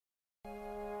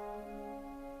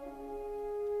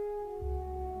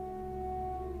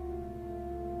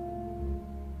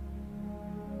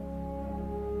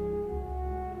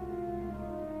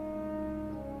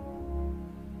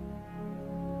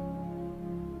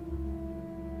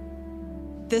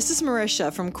This is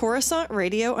Marisha from Coruscant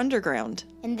Radio Underground.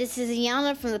 And this is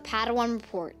Iana from the Padawan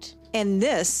Report. And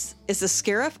this is the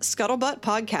Scarif Scuttlebutt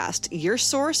Podcast, your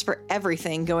source for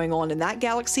everything going on in that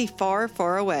galaxy far,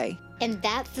 far away. And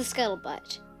that's the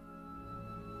Scuttlebutt.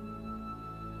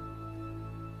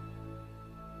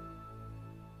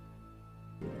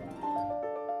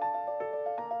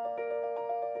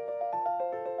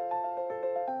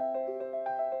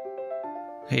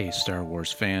 Hey Star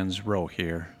Wars fans, Ro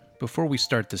here. Before we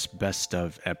start this best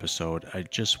of episode, I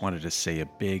just wanted to say a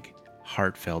big,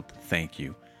 heartfelt thank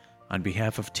you on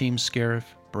behalf of Team Scarif,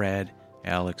 Brad,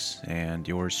 Alex, and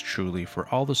yours truly for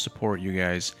all the support you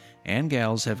guys and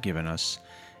gals have given us.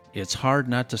 It's hard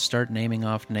not to start naming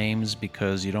off names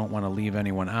because you don't want to leave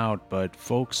anyone out, but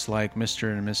folks like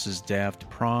Mr. and Mrs. Daft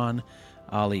Prawn,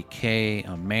 Ollie K,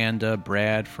 Amanda,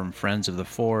 Brad from Friends of the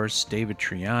Force, David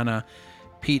Triana,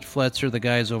 Pete Fletzer, the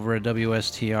guys over at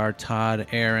WSTR, Todd,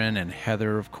 Aaron, and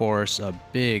Heather, of course. A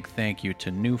big thank you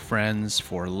to new friends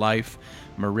for life,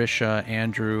 Marisha,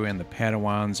 Andrew, and the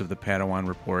Padawans of the Padawan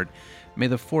Report. May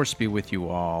the Force be with you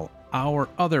all. Our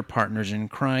other partners in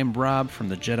crime, Rob from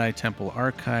the Jedi Temple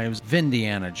Archives,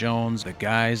 Vindiana Jones, the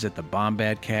guys at the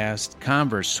Bombad Cast,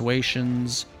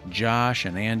 Conversations, Josh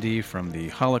and Andy from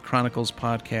the Holochronicles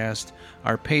podcast,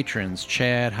 our patrons,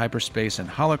 Chad, Hyperspace, and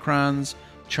Holocrons,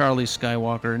 Charlie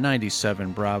Skywalker,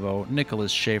 97 Bravo,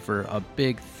 Nicholas Schaefer, a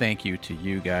big thank you to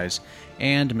you guys,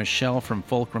 and Michelle from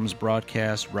Fulcrum's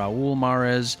broadcast, Raul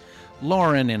Mares,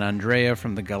 Lauren and Andrea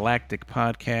from the Galactic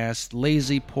Podcast,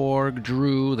 Lazy Porg,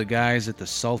 Drew, the guys at the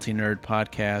Salty Nerd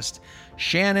Podcast,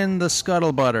 Shannon the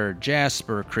Scuttlebutter,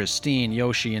 Jasper, Christine,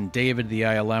 Yoshi, and David the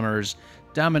ILMers,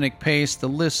 Dominic Pace, the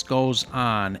list goes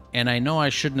on. And I know I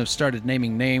shouldn't have started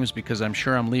naming names because I'm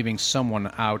sure I'm leaving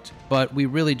someone out, but we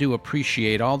really do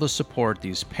appreciate all the support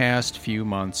these past few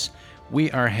months. We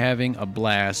are having a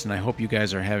blast, and I hope you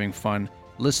guys are having fun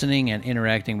listening and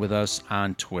interacting with us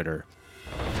on Twitter.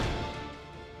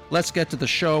 Let's get to the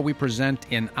show. We present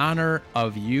in honor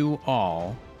of you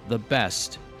all the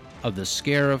best of the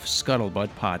Scarif Scuttlebutt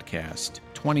Podcast,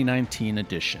 2019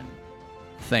 edition.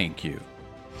 Thank you.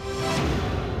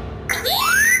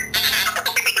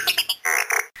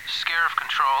 Scarif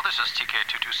Control, this is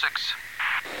TK226.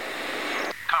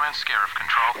 Come in, Scarif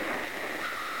Control.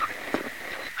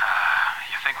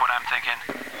 You think what I'm thinking?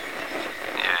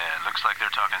 Yeah, looks like they're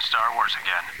talking Star Wars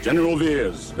again. General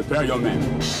Veers, prepare your men.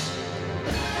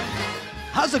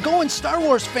 How's it going, Star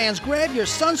Wars fans? Grab your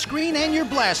sunscreen and your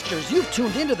blasters. You've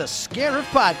tuned into the Scarif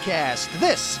Podcast.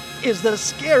 This is the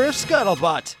Scarif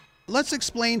Scuttlebutt. Let's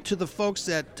explain to the folks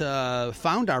that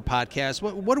found our podcast,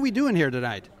 what are we doing here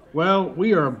tonight? Well,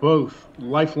 we are both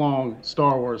lifelong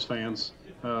Star Wars fans,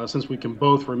 since we can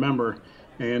both remember.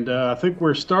 And I think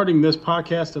we're starting this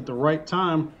podcast at the right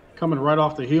time, coming right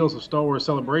off the heels of Star Wars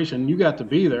Celebration. You got to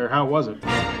be there. How was it?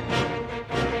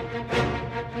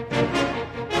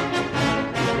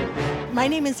 My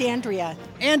name is Andrea.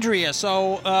 Andrea,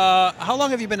 so how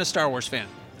long have you been a Star Wars fan?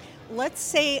 Let's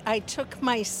say I took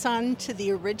my son to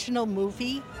the original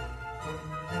movie.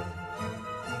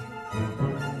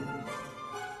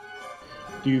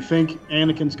 Do you think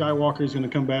Anakin Skywalker is going to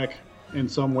come back in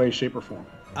some way, shape, or form?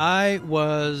 I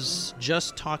was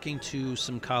just talking to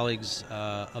some colleagues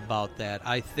about that.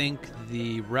 I think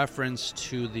the reference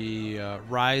to the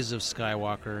rise of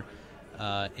Skywalker,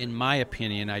 in my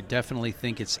opinion, I definitely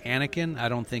think it's Anakin. I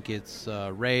don't think it's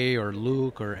Rey or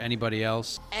Luke or anybody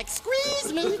else.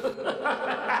 Excuse me.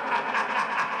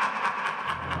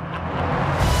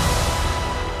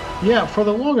 Yeah, for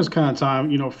the longest kind of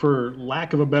time, for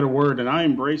lack of a better word, and I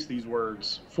embrace these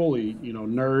words fully,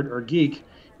 nerd or geek,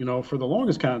 for the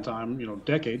longest kind of time,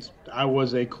 decades, I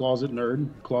was a closet nerd,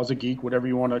 closet geek, whatever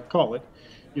you want to call it,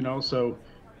 so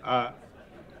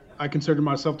I considered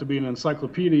myself to be an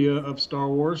encyclopedia of Star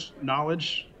Wars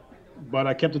knowledge, but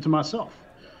I kept it to myself.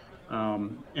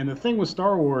 And the thing with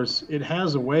Star Wars, it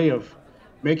has a way of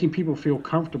making people feel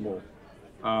comfortable.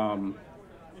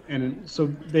 And so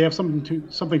they have something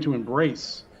to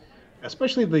embrace,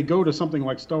 especially if they go to something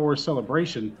like Star Wars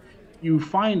Celebration. You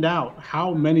find out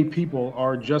how many people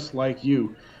are just like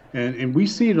you. And we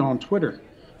see it on Twitter.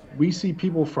 We see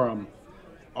people from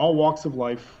all walks of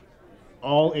life,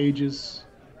 all ages,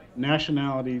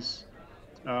 nationalities.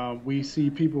 We see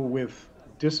people with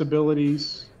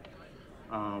disabilities,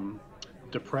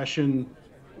 depression,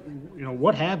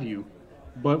 what have you.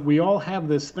 but we all have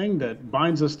this thing that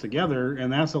binds us together,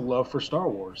 and that's a love for Star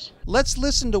Wars. Let's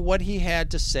listen to what he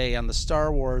had to say on the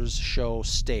Star Wars show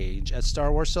stage at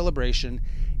Star Wars Celebration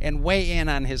and weigh in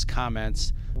on his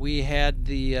comments. We had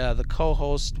the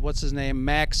co-host, what's his name,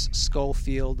 Max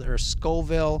Scoville,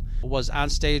 was on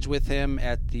stage with him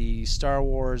at the Star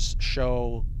Wars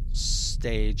show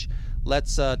stage.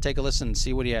 Let's take a listen and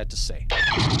see what he had to say.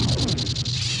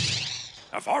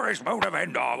 The forest moon of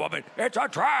Endor, woman, it's a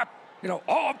trap.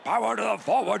 All power to the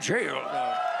forward shield.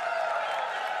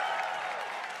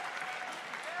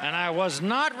 And I was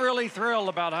not really thrilled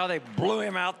about how they blew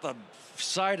him out the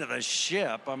side of the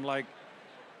ship. I'm like,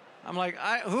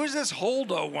 who's this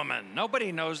Holdo woman?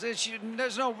 Nobody knows this.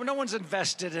 No one's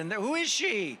invested in that. Who is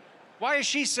she? Why is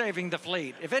she saving the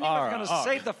fleet? If anyone's going to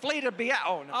save the fleet, it'd be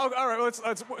no. All right,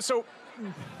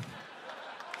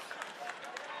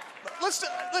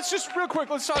 let's just real quick.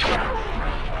 Let's talk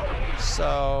about.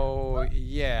 So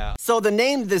yeah. So the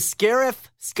name the Scarif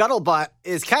Scuttlebutt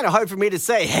is kind of hard for me to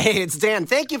say. Hey, it's Dan.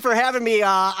 Thank you for having me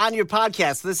on your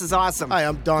podcast. This is awesome. Hi,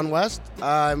 I'm Don West.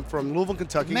 I'm from Louisville,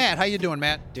 Kentucky. Matt, how you doing,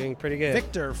 Matt? Doing pretty good.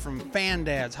 Victor from Fan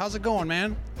Dads. How's it going,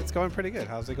 man? It's going pretty good.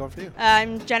 How's it going for you?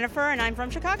 I'm Jennifer, and I'm from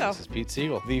Chicago. This is Pete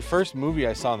Siegel. The first movie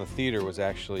I saw in the theater was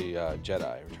actually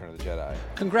Jedi, Return of the Jedi.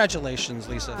 Congratulations,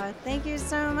 Lisa. Thank you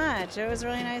so much. It was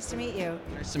really nice to meet you.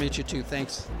 Nice to meet you, too.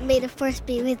 Thanks. May the Force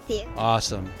be with you.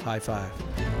 Awesome. High five.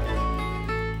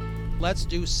 Let's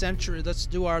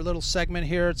do our little segment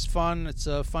here. It's fun. It's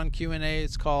a fun Q&A.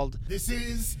 It's called This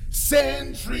is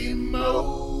Sentry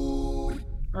Mode.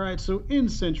 All right, so in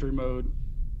Sentry Mode,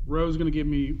 Ro's going to give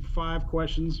me 5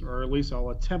 questions, or at least I'll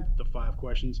attempt the 5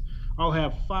 questions. I'll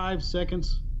have 5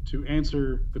 seconds to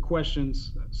answer the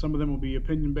questions. Some of them will be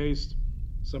opinion-based.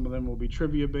 Some of them will be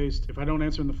trivia-based. If I don't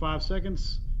answer in the 5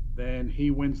 seconds, then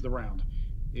he wins the round.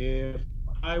 If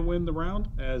I win the round,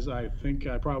 as I think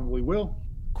I probably will,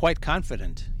 quite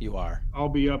confident you are, I'll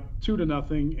be up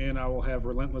 2-0, and I will have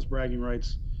relentless bragging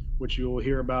rights, which you will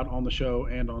hear about on the show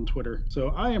and on Twitter. So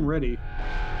I am ready.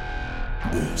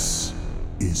 This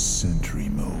is Sentry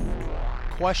Mode.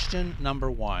 Question number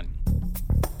 1.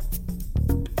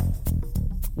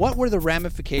 What were the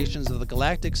ramifications of the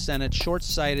Galactic Senate's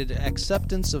short-sighted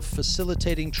acceptance of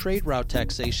facilitating trade route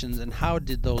taxations, and how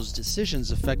did those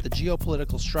decisions affect the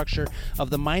geopolitical structure of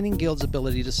the mining guild's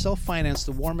ability to self-finance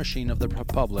the war machine of the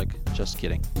Republic? Just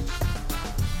kidding.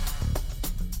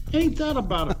 Ain't that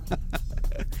about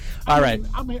it? All right.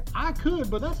 I mean, I could,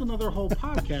 but that's another whole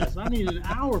podcast. I need an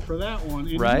hour for that one.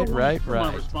 And right.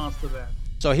 My response to that.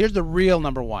 So here's the real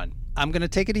number 1. I'm going to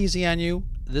take it easy on you.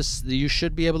 You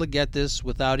should be able to get this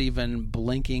without even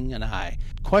blinking an eye.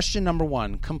 Question number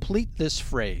 1. Complete this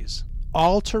phrase.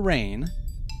 All-terrain.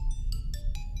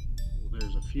 Well,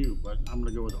 there's a few, but I'm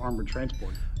going to go with armored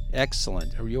transport.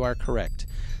 Excellent. You are correct.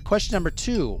 Question number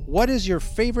 2. What is your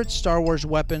favorite Star Wars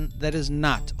weapon that is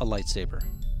not a lightsaber?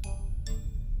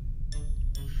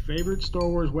 Favorite Star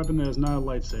Wars weapon that is not a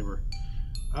lightsaber?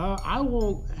 I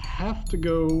will have to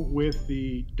go with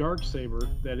the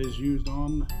Darksaber that is used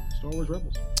on Star Wars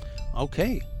Rebels.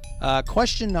 Okay.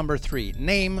 Question number 3.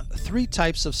 Name 3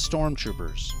 types of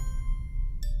stormtroopers.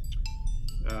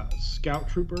 Scout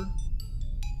Trooper,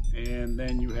 and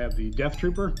then you have the Death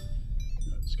Trooper.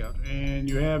 Scout, and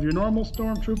you have your normal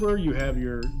stormtrooper. You have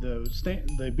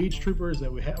the beach troopers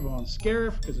that we have on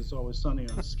Scarif, because it's always sunny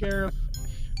on Scarif.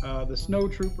 The snow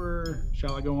trooper.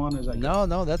 Shall I go on?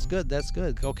 No, that's good. That's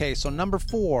good. Okay, so number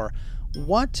 4.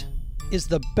 What is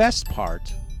the best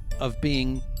part of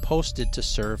being posted to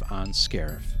serve on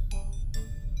Scarif?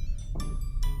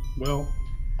 Well,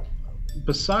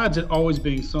 besides it always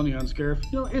being sunny on Scarif,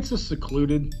 it's a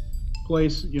secluded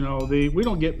place. We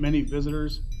don't get many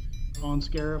visitors on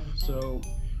Scarif, so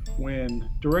when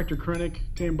Director Krennic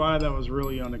came by, that was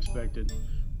really unexpected.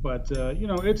 But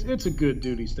it's a good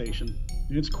duty station.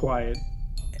 It's quiet.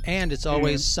 And it's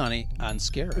always sunny on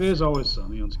Scarif. It is always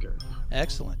sunny on Scarif.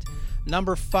 Excellent.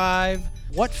 Number 5.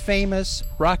 What famous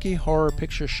Rocky Horror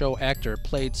Picture Show actor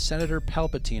played Senator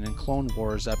Palpatine in Clone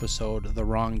Wars episode The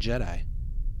Wrong Jedi?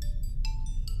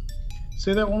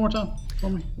 Say that one more time for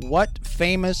me. What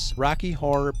famous Rocky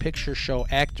Horror Picture Show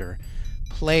actor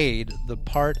played the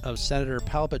part of Senator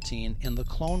Palpatine in the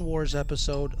Clone Wars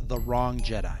episode The Wrong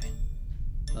Jedi?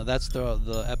 Now that's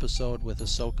the episode with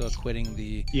Ahsoka quitting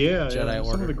the Jedi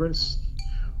Order. Some of the greatest.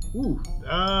 And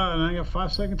I got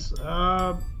 5 seconds.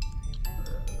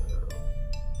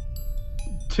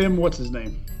 Tim, what's his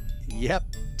name? Yep,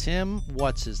 Tim.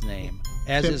 What's his name?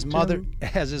 As his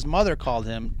mother called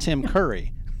him, Tim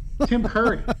Curry. Tim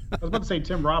Curry. I was about to say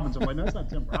Tim Robbins. I'm like, no, that's not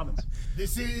Tim Robbins.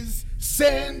 This is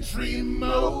Sentry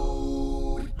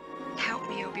Mode. Help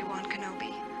me, Obi-Wan Kenobi.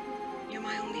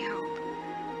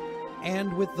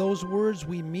 And with those words,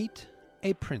 we meet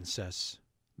a princess.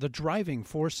 The driving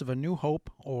force of A New Hope,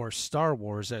 or Star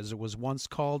Wars as it was once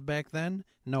called back then.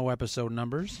 No episode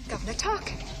numbers. Governor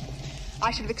Tarkin, I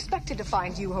should have expected to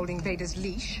find you holding Vader's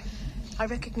leash. I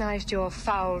recognized your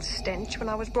foul stench when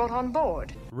I was brought on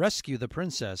board. Rescue the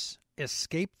princess.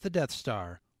 Escape the Death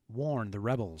Star. Warn the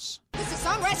rebels. This is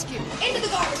some rescue. Into the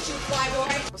garbage chute,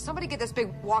 flyboy. Will somebody get this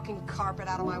big walking carpet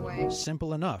out of my way?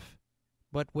 Simple enough.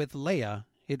 But with Leia,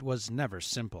 it was never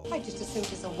simple. I just assumed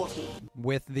it's a Wookiee.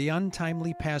 With the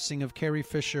untimely passing of Carrie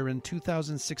Fisher in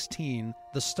 2016,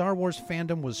 the Star Wars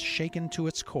fandom was shaken to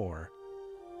its core.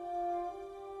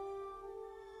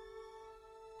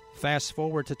 Fast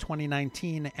forward to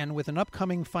 2019, and with an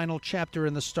upcoming final chapter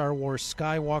in the Star Wars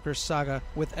Skywalker saga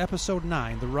with Episode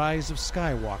 9, The Rise of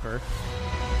Skywalker,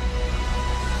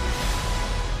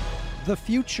 the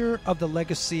future of the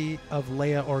legacy of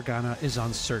Leia Organa is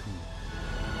uncertain.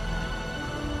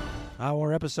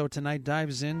 Our episode tonight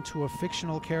dives into a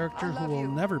fictional character who will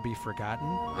never be forgotten.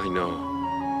 I know.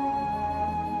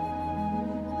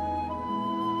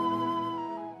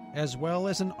 As well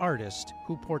as an artist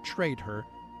who portrayed her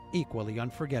equally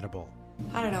unforgettable.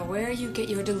 I don't know where you get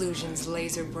your delusions,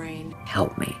 laser brain.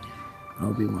 Help me,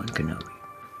 Obi-Wan Kenobi.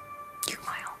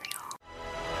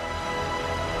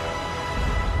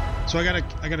 So I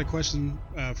got a question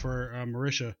for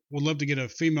Marisha. Would love to get a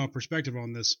female perspective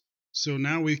on this. So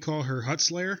now we call her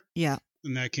Huttslayer. Yeah.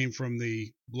 And that came from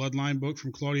the Bloodline book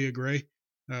from Claudia Gray.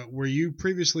 Were you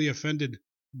previously offended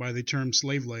by the term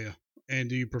Slave Leia? And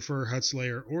do you prefer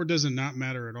Huttslayer, or does it not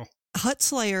matter at all?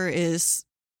 Huttslayer is,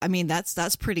 I mean,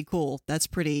 that's pretty cool. That's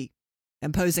pretty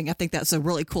imposing. I think that's a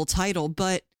really cool title.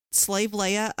 But Slave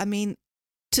Leia, I mean,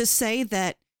 to say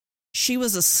that she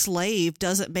was a slave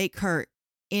doesn't make her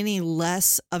any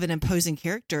less of an imposing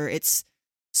character. It's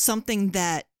something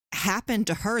that happened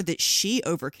to her that she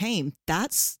overcame.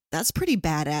 That's pretty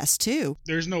badass too.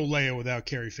 There's no Leia without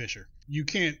Carrie Fisher. You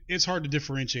can't, it's hard to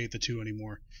differentiate the two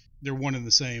anymore. They're one and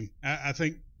the same. I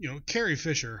think, Carrie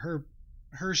Fisher,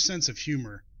 her sense of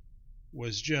humor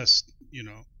was just,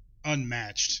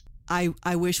 unmatched.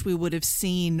 I wish we would have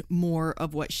seen more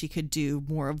of what she could do,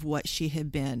 more of what she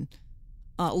had been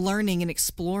learning and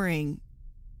exploring.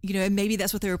 And maybe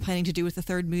that's what they were planning to do with the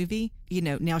third movie.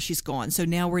 Now she's gone. So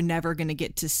now we're never going to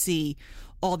get to see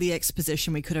all the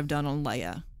exposition we could have done on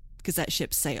Leia because that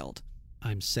ship sailed.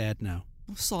 I'm sad now.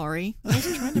 Oh, sorry. I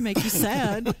wasn't trying to make you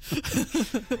sad.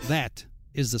 That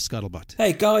is the Scuttlebutt.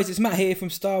 Hey guys, it's Matt here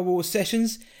from Star Wars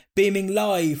Sessions, beaming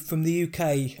live from the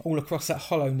UK all across that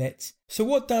HoloNet. So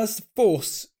what does the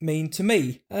Force mean to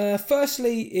me?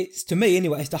 Firstly, it's to me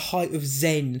anyway, it's the height of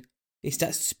Zen. It's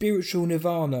that spiritual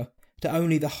nirvana that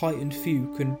only the heightened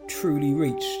few can truly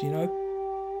reach,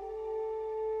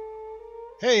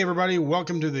 Hey everybody,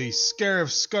 welcome to the Scarif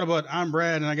Scuttlebutt. I'm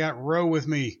Brad and I got Ro with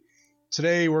me.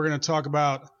 Today we're going to talk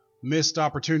about missed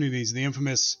opportunities, the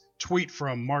infamous tweet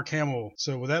from Mark Hamill.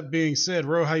 So with that being said,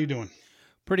 Ro, how you doing?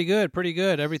 Pretty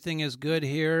good. Everything is good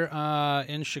here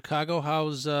in Chicago.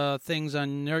 How's things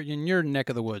in your neck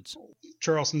of the woods?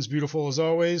 Charleston's beautiful as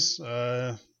always.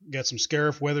 Got some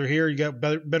Scarif weather here. You got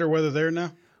better weather there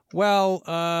now? Well,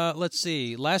 let's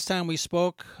see. Last time we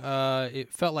spoke,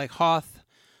 it felt like Hoth.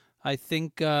 I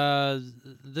think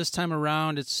this time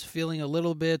around it's feeling a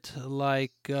little bit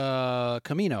like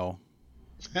Camino.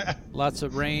 Lots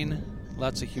of rain,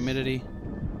 lots of humidity.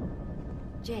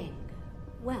 Jake,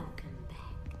 welcome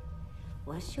back.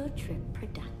 Was your trip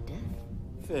productive?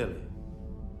 Fairly.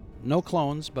 No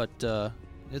clones, but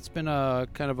it's been a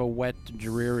kind of a wet,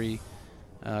 dreary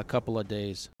couple of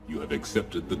days. You have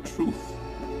accepted the truth.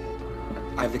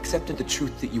 I've accepted the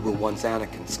truth that you were once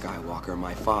Anakin Skywalker,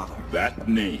 my father. That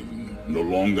name no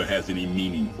longer has any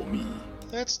meaning for me.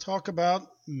 Let's talk about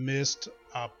missed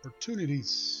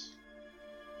opportunities.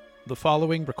 The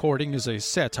following recording is a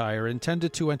satire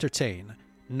intended to entertain.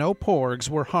 No porgs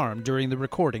were harmed during the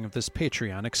recording of this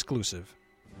Patreon exclusive.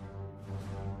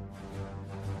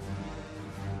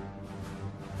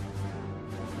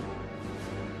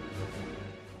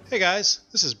 Hey guys,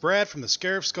 this is Brad from the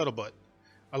Scarif Scuttlebutt.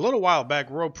 A little while back,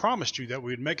 Ro promised you that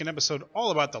we would make an episode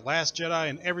all about The Last Jedi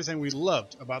and everything we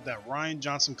loved about that Rian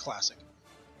Johnson classic.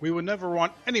 We would never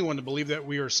want anyone to believe that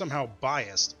we are somehow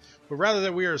biased, but rather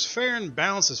that we are as fair and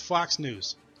balanced as Fox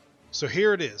News. So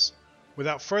here it is.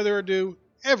 Without further ado,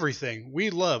 everything we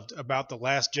loved about The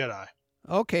Last Jedi.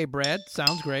 Okay, Brad,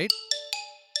 sounds great.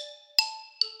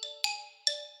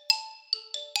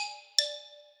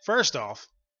 First off,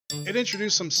 it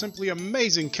introduced some simply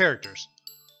amazing characters.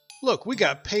 Look, we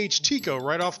got Paige Tico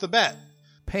right off the bat.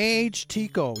 Paige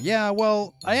Tico. Yeah,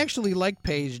 well, I actually liked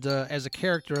Paige as a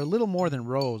character a little more than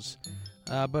Rose.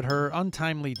 but her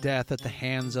untimely death at the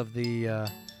hands of the...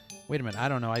 wait a minute, I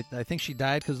don't know. I think she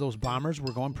died because those bombers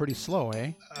were going pretty slow,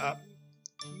 eh?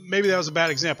 Maybe that was a bad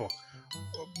example.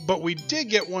 But we did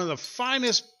get one of the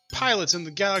finest pilots in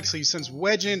the galaxy since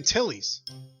Wedge Antilles.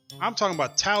 I'm talking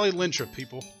about Tali Lintra,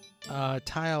 people.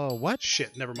 Tile what?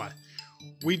 Shit, never mind.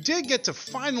 We did get to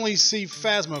finally see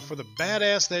Phasma for the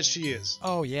badass that she is.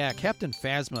 Oh, yeah, Captain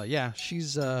Phasma. Yeah,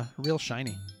 she's real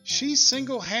shiny. She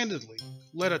single-handedly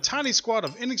led a tiny squad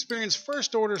of inexperienced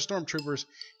First Order stormtroopers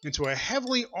into a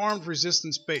heavily armed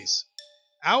resistance base.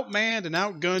 Outmanned and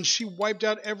outgunned, she wiped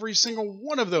out every single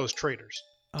one of those traitors.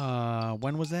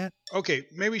 When was that? Okay,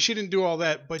 maybe she didn't do all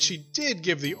that, but she did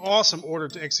give the awesome order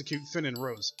to execute Finn and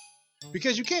Rose.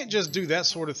 Because you can't just do that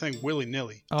sort of thing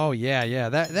willy-nilly. Oh, yeah.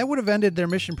 That would have ended their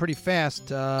mission pretty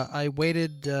fast. I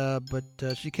waited, but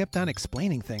she kept on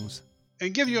explaining things.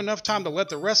 And give you enough time to let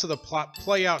the rest of the plot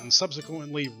play out and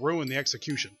subsequently ruin the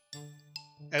execution.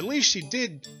 At least she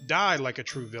did die like a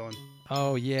true villain.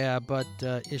 Oh, yeah, but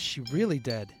is she really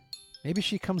dead? Maybe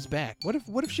she comes back.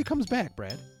 What if she comes back,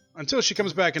 Brad? Until she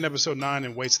comes back in Episode 9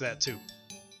 and waits that too.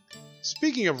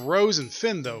 Speaking of Rose and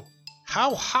Finn, though,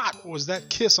 how hot was that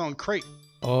kiss on Crate?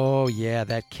 Oh, yeah,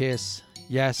 that kiss.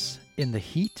 Yes, in the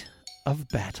heat of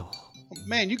battle.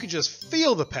 Man, you could just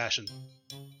feel the passion.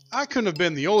 I couldn't have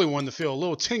been the only one to feel a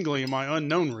little tingly in my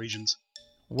unknown regions.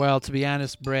 Well, to be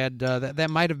honest, Brad, that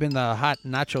might have been the hot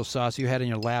nacho sauce you had in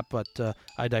your lap, but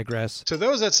I digress. To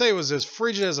those that say it was as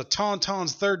frigid as a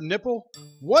Tauntaun's third nipple,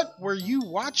 what were you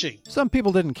watching? Some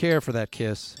people didn't care for that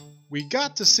kiss. We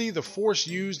got to see the Force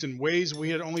used in ways we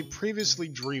had only previously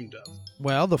dreamed of.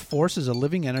 Well, the Force is a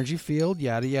living energy field,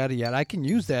 yada, yada, yada. I can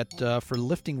use that for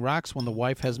lifting rocks when the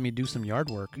wife has me do some yard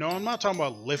work. No, I'm not talking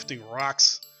about lifting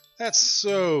rocks. That's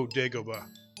so Dagobah.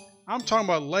 I'm talking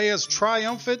about Leia's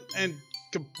triumphant and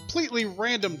completely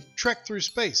random trek through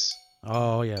space.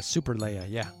 Oh, yeah, Super Leia,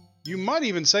 yeah. You might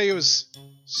even say it was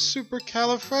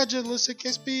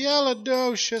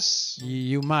supercalifragilisticexpialidocious.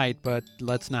 You might, but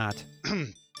let's not.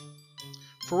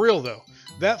 For real, though,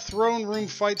 that throne room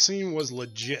fight scene was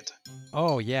legit.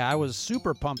 Oh, yeah, I was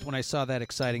super pumped when I saw that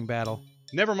exciting battle.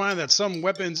 Never mind that some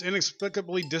weapons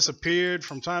inexplicably disappeared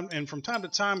from time to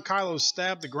time Kylo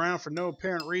stabbed the ground for no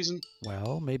apparent reason.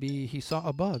 Well, maybe he saw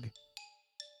a bug.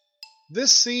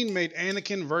 This scene made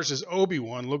Anakin versus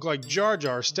Obi-Wan look like Jar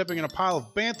Jar stepping in a pile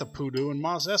of Bantha Poodoo in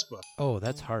Mos Espa. Oh,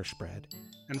 that's harsh, Brad.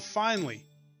 And finally,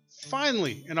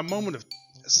 in a moment of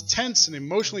as tense and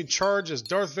emotionally charged as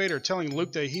Darth Vader telling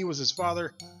Luke that he was his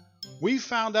father, we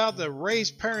found out that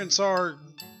Rey's parents are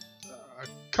a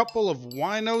couple of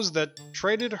winos that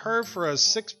traded her for a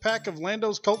six-pack of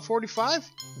Lando's Colt 45?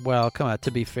 Well, come on,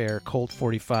 to be fair, Colt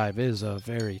 45 is a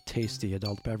very tasty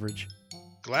adult beverage.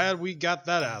 Glad we got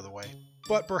that out of the way.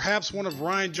 But perhaps one of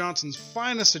Rian Johnson's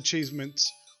finest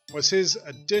achievements was his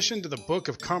addition to the Book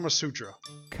of Kama Sutra.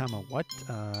 Kama what?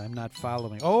 I'm not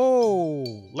following. Oh!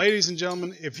 Ladies and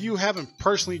gentlemen, if you haven't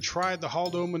personally tried the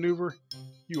Holdo maneuver,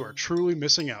 you are truly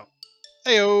missing out.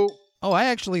 Heyo! Oh, I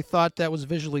actually thought that was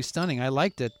visually stunning. I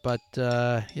liked it, but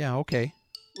yeah, okay.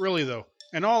 Really, though,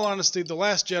 in all honesty, The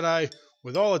Last Jedi,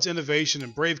 with all its innovation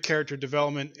and brave character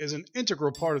development, is an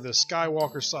integral part of the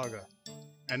Skywalker saga.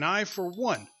 And I, for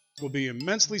one, will be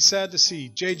immensely sad to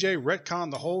see JJ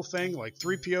retcon the whole thing like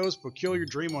 3PO's peculiar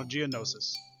dream on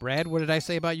Geonosis. Brad, what did I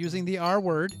say about using the R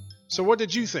word? So what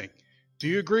did you think? Do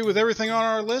you agree with everything on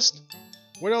our list?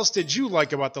 What else did you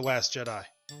like about The Last Jedi?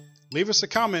 Leave us a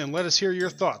comment and let us hear your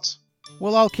thoughts.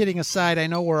 Well, all kidding aside, I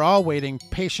know we're all waiting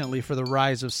patiently for the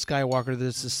rise of Skywalker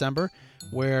this December,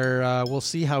 where we'll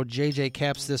see how JJ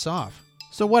caps this off.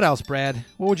 So what else, Brad?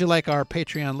 What would you like our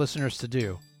Patreon listeners to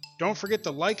do? Don't forget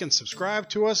to like and subscribe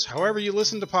to us however you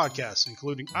listen to podcasts,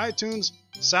 including iTunes,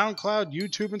 SoundCloud,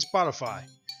 YouTube, and Spotify.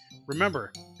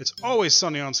 Remember, it's always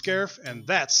sunny on Scarif, and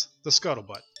that's the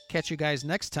Scuttlebutt. Catch you guys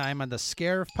next time on the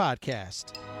Scarif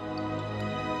Podcast.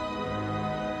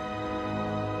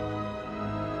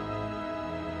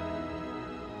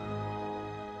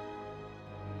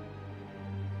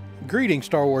 Greetings,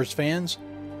 Star Wars fans.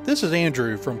 This is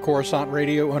Andrew from Coruscant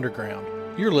Radio Underground.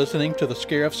 You're listening to the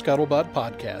Scarif Scuttlebutt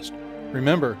Podcast.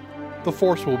 Remember, the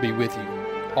Force will be with you,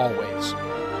 always.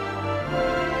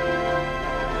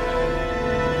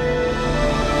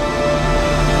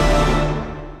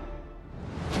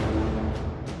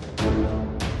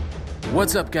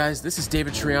 What's up, guys? This is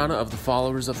David Triana of the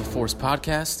Followers of the Force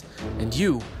podcast, and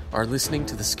you are listening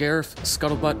to the Scarif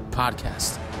Scuttlebutt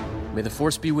Podcast. May the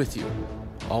Force be with you,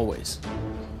 always.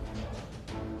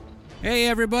 Hey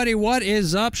everybody, what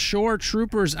is up, Shore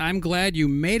Troopers? I'm glad you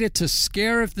made it to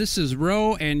Scarif. This is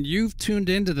Ro, and you've tuned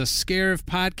into the Scarif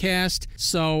podcast.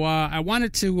 So I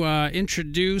wanted to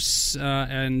introduce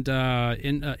one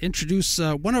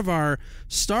of our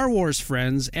Star Wars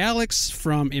friends, Alex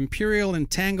from Imperial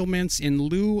Entanglements. In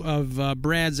lieu of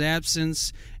Brad's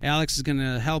absence, Alex is going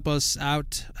to help us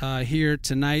out here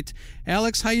tonight.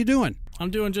 Alex, how you doing? I'm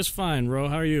doing just fine, Ro.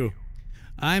 How are you?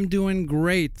 I'm doing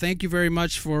great. Thank you very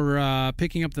much for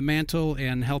picking up the mantle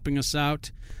and helping us out.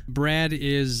 Brad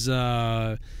is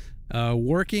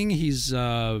working. He's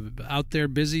out there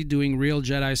busy doing real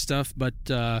Jedi stuff, but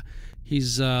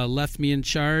he's left me in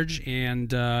charge.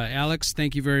 And Alex,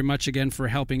 thank you very much again for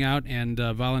helping out and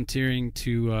volunteering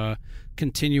to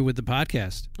continue with the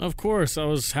podcast. Of course. I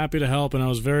was happy to help, and I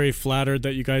was very flattered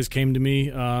that you guys came to me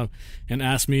and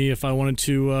asked me if I wanted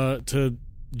to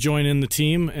join in the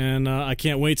team, and I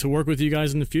can't wait to work with you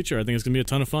guys in the future. I think it's going to be a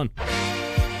ton of fun.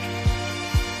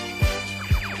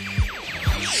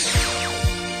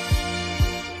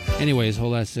 Anyways,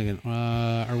 hold on a second.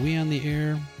 Are we on the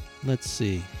air? Let's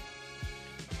see.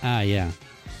 Yeah.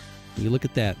 You look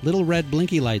at that. Little red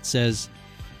blinky light says,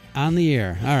 on the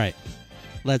air. All right.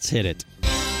 Let's hit it.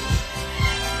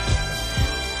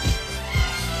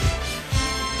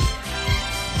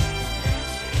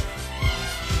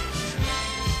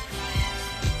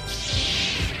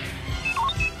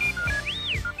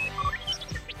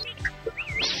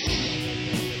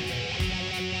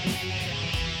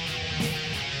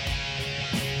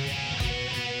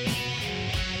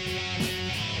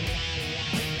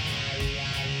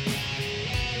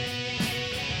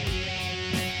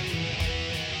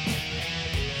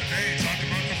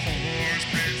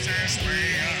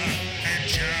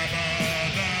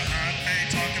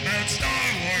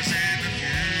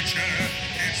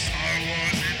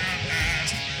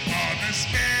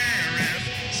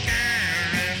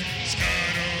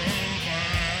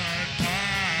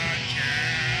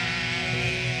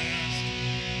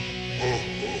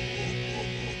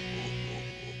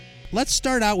 Let's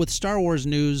start out with Star Wars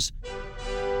news.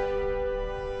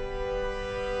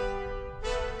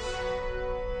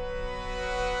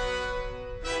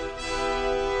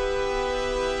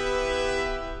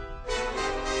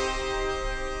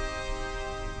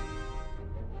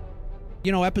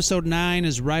 You know, Episode 9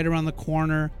 is right around the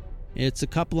corner. It's a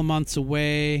couple of months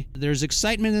away. There's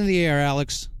excitement in the air,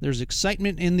 Alex. There's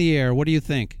excitement in the air. What do you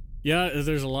think? Yeah,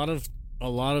 there's a lot of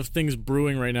things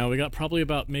brewing right now. We got probably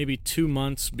about maybe 2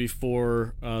 months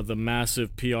before the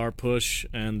massive PR push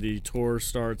and the tour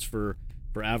starts for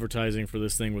advertising for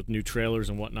this thing with new trailers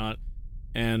and whatnot.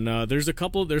 And there's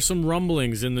some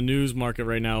rumblings in the news market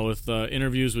right now with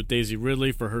interviews with Daisy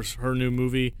Ridley for her new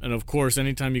movie. And of course,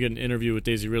 anytime you get an interview with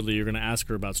Daisy Ridley, you're going to ask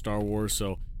her about Star Wars.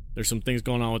 So there's some things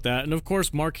going on with that. And of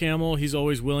course, Mark Hamill, he's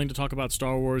always willing to talk about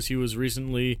Star Wars. He was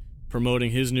recently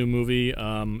promoting his new movie.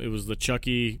 It was the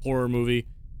Chucky horror movie,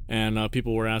 and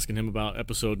people were asking him about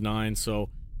Episode 9. So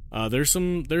there's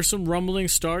some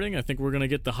rumblings starting. I think we're going to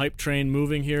get the hype train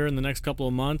moving here in the next couple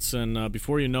of months, and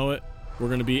before you know it, we're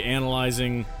going to be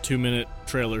analyzing 2-minute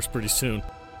trailers pretty soon.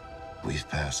 We've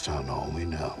passed on all we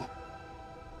know.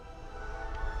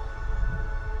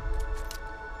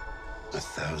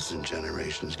 1,000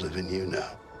 generations live in you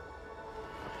now.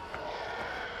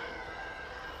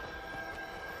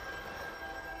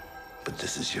 But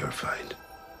this is your fight.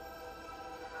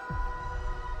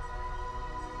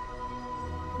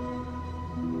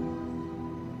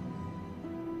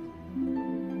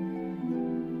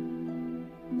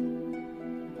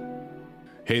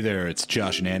 Hey there, it's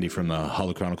Josh and Andy from the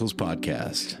Holo Chronicles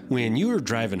podcast. When you are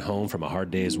driving home from a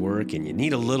hard day's work and you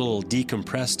need a little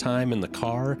decompress time in the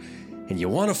car and you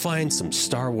want to find some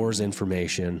Star Wars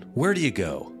information, where do you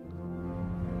go?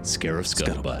 Scarif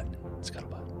Scuttlebutt.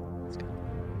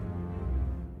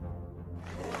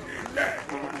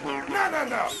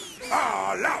 No.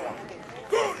 Ah, Lawa.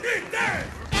 Good day.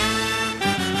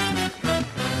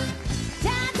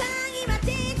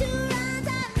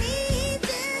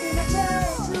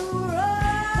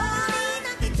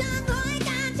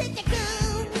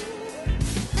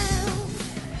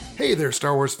 Hey there,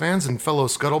 Star Wars fans and fellow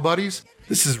Scuttle Buddies.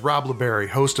 This is Rob LeBerry,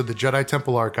 host of the Jedi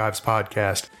Temple Archives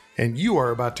podcast, and you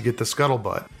are about to get the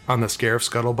Scuttlebutt on the Scarif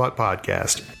Scuttlebutt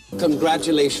podcast.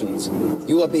 Congratulations,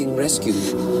 you are being rescued.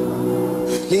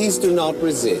 Please do not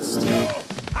resist.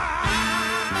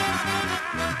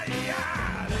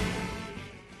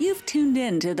 You've tuned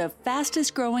in to the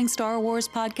fastest growing Star Wars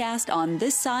podcast on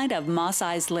this side of Mos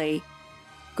Eisley.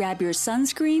 Grab your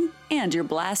sunscreen and your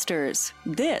blasters.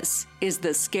 This is the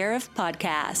Scarif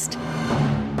Podcast.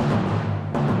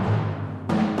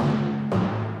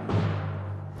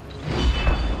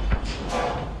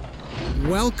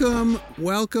 Welcome.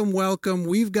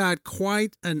 We've got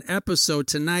quite an episode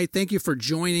tonight. Thank you for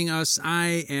joining us.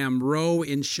 I am Ro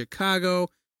in Chicago,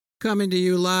 coming to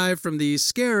you live from the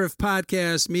Scarif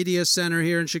Podcast Media Center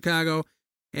here in Chicago.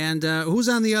 And who's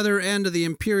on the other end of the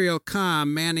Imperial Comm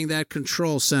manning that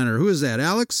control center? Who is that,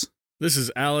 Alex? This is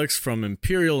Alex from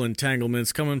Imperial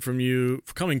Entanglements coming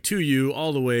to you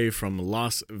all the way from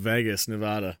Las Vegas,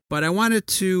 Nevada. But I wanted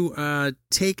to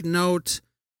take note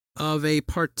of a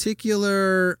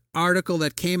particular article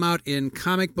that came out in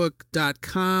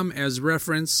comicbook.com as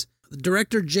reference.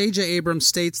 Director J.J. Abrams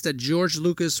states that George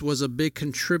Lucas was a big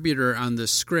contributor on the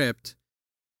script.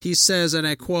 He says, and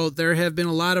I quote, "There have been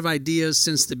a lot of ideas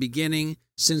since the beginning,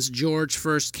 since George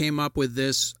first came up with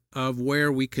this, of where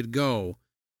we could go."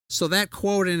 So that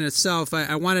quote in itself,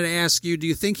 I wanted to ask you, do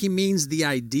you think he means the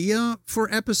idea for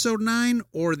Episode 9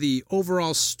 or the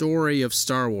overall story of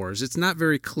Star Wars? It's not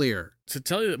very clear. To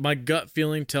tell you that my gut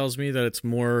feeling tells me that it's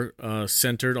more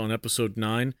centered on Episode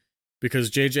 9, because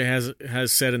JJ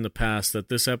has said in the past that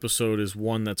this episode is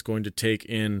one that's going to take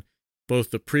in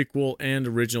both the prequel and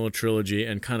original trilogy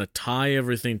and kind of tie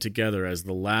everything together as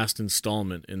the last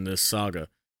installment in this saga.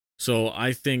 So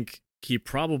I think he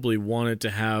probably wanted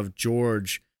to have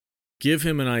George give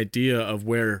him an idea of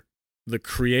where the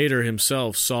creator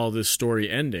himself saw this story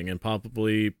ending and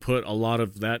probably put a lot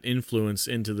of that influence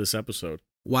into this episode.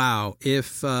 Wow.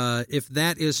 If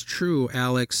that is true,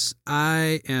 Alex,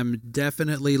 I am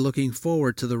definitely looking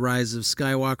forward to The Rise of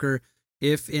Skywalker.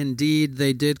 If indeed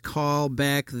they did call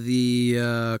back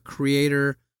the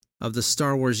creator of the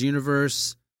Star Wars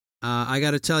universe, I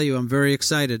got to tell you, I'm very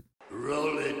excited.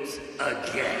 Roll it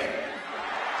again.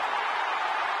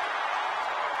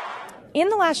 In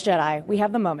The Last Jedi, we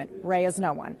have the moment, Rey is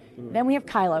no one. Then we have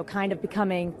Kylo kind of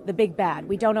becoming the big bad.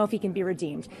 We don't know if he can be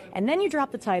redeemed. And then you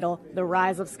drop the title, The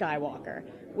Rise of Skywalker,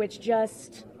 which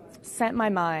just sent my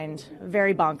mind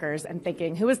very bonkers and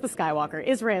thinking, who is the Skywalker?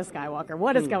 Is Rey a Skywalker?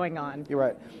 What is going on? You're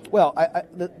right. Well,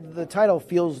 the title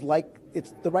feels like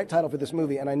it's the right title for this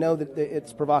movie, and I know that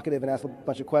it's provocative and asks a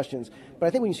bunch of questions, but I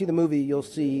think when you see the movie, you'll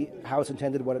see how it's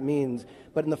intended, what it means.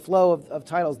 But in the flow of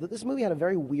titles, this movie had a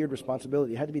very weird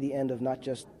responsibility. It had to be the end of not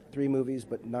just 3 movies,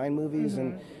 but 9 movies,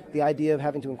 and the idea of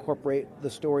having to incorporate the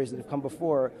stories that have come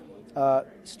before,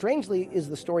 strangely, is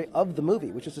the story of the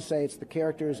movie, which is to say it's the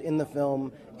characters in the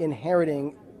film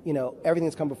inheriting everything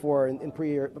that's come before in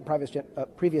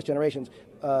previous generations,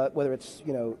 whether it's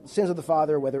sins of the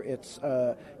father, whether it's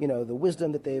the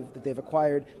wisdom that they've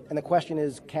acquired, and the question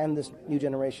is, can this new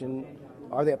generation,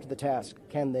 are they up to the task?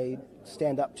 Can they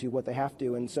stand up to what they have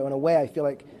to? And so in a way, I feel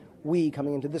like we,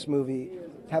 coming into this movie,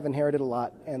 have inherited a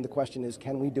lot, and the question is,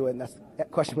 can we do it? And that's a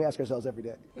question we ask ourselves every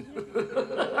day.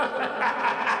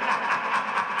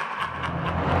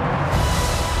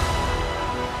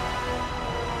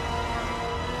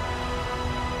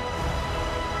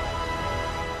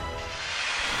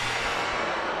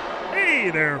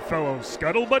 Hey there, fellow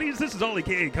Scuttle Buddies. This is Ollie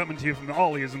K coming to you from the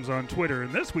Ollieisms on Twitter,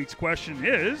 and this week's question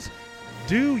is,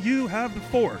 do you have the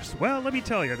Force? Well, let me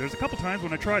tell you, there's a couple times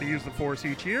when I try to use the Force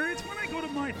each year. It's when I go to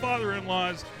my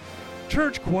father-in-law's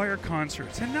church choir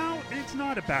concerts, and now it's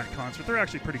not a bad concert. They're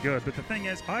actually pretty good, but the thing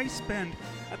is, I spend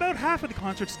about half of the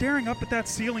concert staring up at that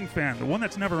ceiling fan, the one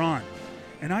that's never on.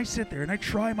 And I sit there and I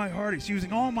try my hardest,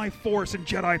 using all my Force and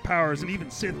Jedi powers and even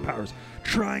Sith powers,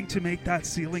 trying to make that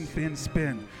ceiling fan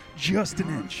spin just an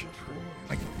inch.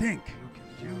 I think.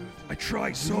 I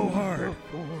try so hard.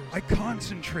 I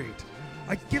concentrate.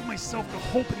 I give myself the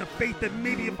hope and the faith that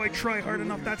maybe if I try hard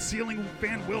enough, that ceiling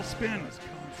fan will spin.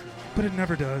 But it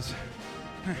never does.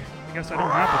 I guess I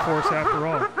don't have the Force after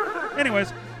all.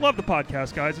 Anyways, love the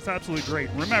podcast, guys. It's absolutely great.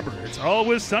 Remember, it's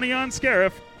always sunny on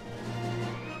Scarif.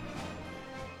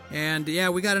 And yeah,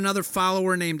 we got another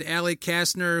follower named Allie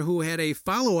Kastner who had a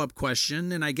follow-up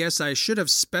question, and I guess I should have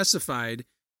specified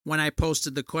when I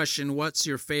posted the question, what's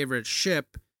your favorite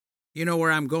ship? You know where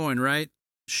I'm going, right?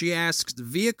 She asked,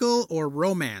 vehicle or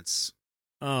romance?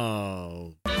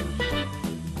 Oh.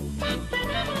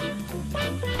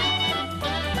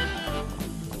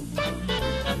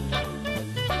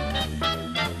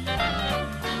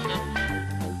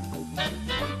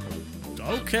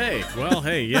 Okay, well,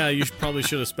 hey, yeah, you probably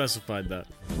should have specified that.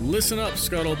 Listen up,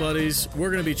 Scuttle Buddies. We're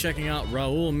going to be checking out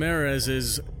Raul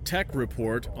Merez's tech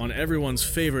report on everyone's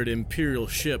favorite Imperial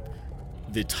ship,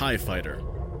 the TIE Fighter.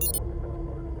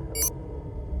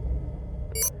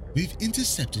 We've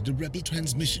intercepted a rebel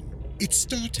transmission. It's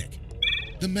StarTech.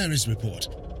 The Merez report.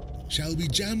 Shall we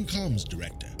jam comms,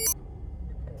 Director?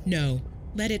 No,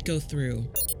 let it go through.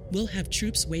 We'll have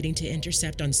troops waiting to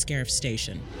intercept on Scarif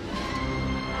Station.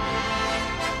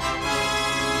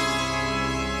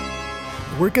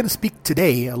 We're going to speak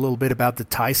today a little bit about the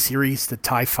TIE series, the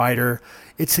TIE Fighter,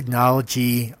 its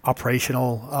technology,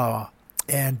 operational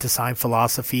and design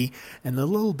philosophy, and a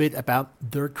little bit about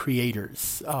their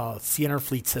creators, Cienar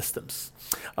Fleet Systems.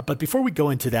 But before we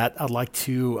go into that, I'd like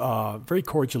to very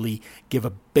cordially give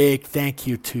a big thank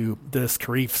you to the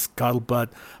Scarif Scuttlebutt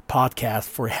podcast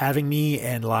for having me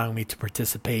and allowing me to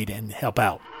participate and help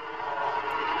out.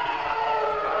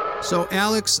 So,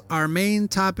 Alex, our main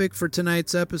topic for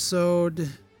tonight's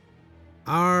episode,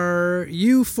 are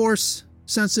you Force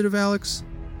sensitive, Alex?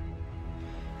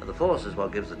 The Force is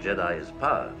what gives the Jedi his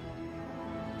power.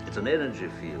 It's an energy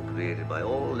field created by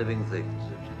all living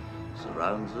things. It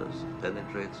surrounds us,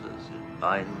 penetrates us, it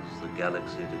binds the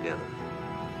galaxy together.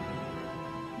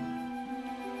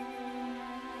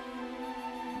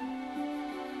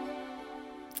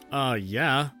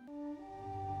 Yeah.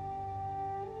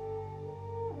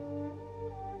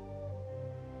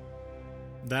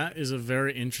 That is a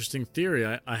very interesting theory.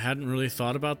 I hadn't really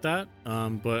thought about that,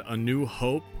 but A New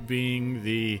Hope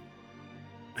being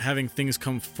having things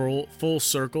come full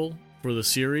circle for the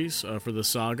series, for the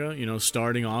saga,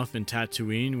 starting off in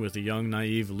Tatooine with a young,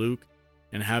 naive Luke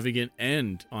and having it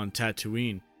end on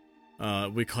Tatooine.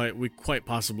 We quite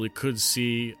possibly could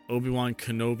see Obi-Wan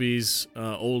Kenobi's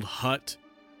old hut.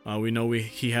 We know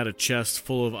he had a chest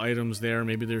full of items there.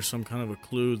 Maybe there's some kind of a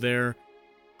clue there.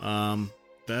 That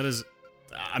is...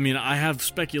 I mean, I have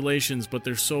speculations, but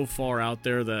they're so far out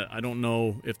there that I don't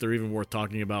know if they're even worth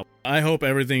talking about. I hope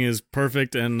everything is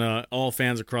perfect and all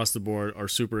fans across the board are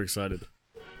super excited.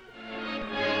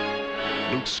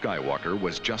 Luke Skywalker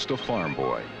was just a farm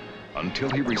boy until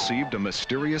he received a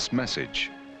mysterious message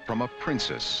from a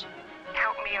princess.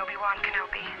 Help me, Obi-Wan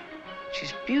Kenobi.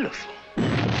 She's beautiful.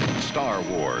 Star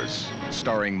Wars,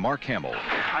 starring Mark Hamill.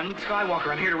 I'm Luke Skywalker.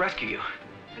 I'm here to rescue you.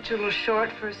 Aren't you a little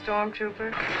short for a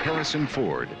stormtrooper? Harrison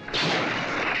Ford.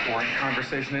 Boring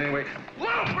conversation anyway. Luke,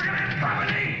 we're gonna have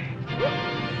company!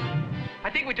 I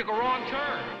think we took a wrong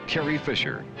turn. Carrie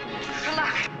Fisher. Good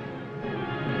luck.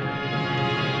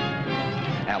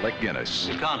 Alec Guinness.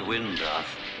 You can't win, Darth.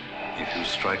 If you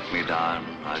strike me down,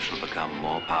 I shall become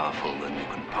more powerful than you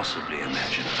can possibly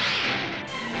imagine.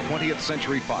 20th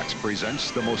Century Fox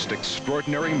presents the most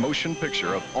extraordinary motion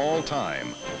picture of all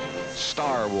time,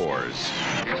 Star Wars.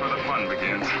 Here's where the fun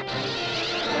begins.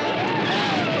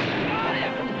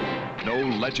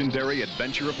 No legendary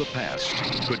adventure of the past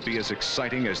could be as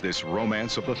exciting as this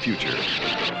romance of the future.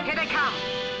 Here they come.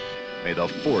 May the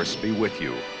Force be with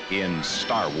you in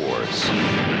Star Wars.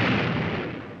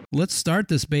 Let's start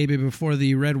this baby before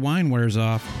the red wine wears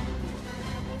off.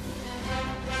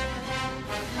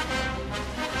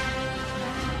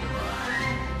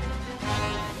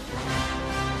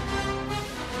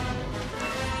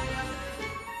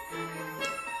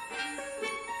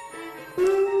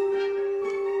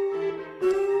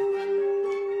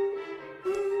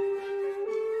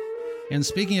 And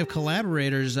speaking of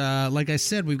collaborators, like I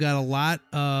said, we've got a lot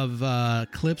of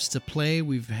clips to play.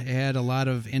 We've had a lot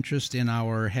of interest in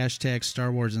our hashtag Star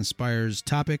Wars Inspires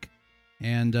topic.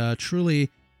 And truly,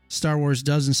 Star Wars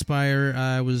does inspire.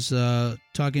 I was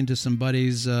talking to some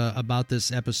buddies about this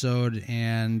episode.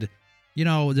 And,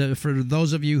 for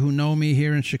those of you who know me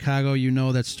here in Chicago, you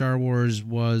know that Star Wars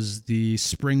was the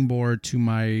springboard to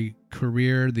my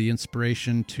career, the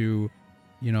inspiration to,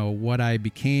 what I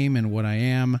became and what I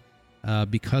am.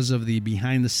 Because of the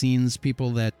behind-the-scenes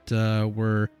people that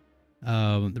were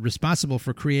responsible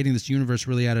for creating this universe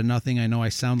really out of nothing. I know I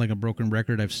sound like a broken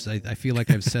record. I feel like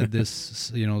I've said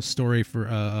this story for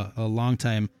a long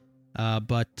time,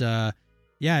 but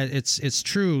it's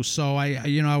true. So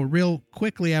real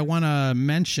quickly, I want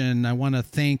to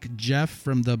thank Jeff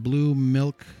from the Blue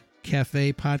Milk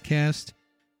Cafe podcast,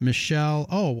 Michelle.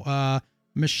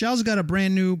 Michelle's got a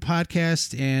brand new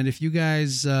podcast, and if you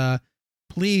guys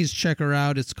please check her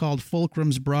out. It's called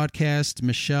Fulcrum's Broadcast.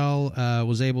 Michelle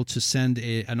was able to send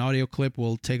an audio clip.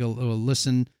 We'll take a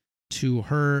listen to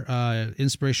her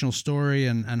inspirational story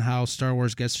and how Star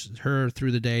Wars gets her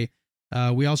through the day.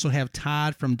 We also have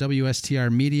Todd from WSTR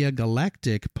Media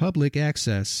Galactic Public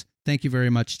Access. Thank you very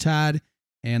much, Todd,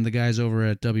 and the guys over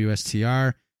at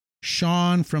WSTR.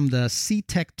 Sean from the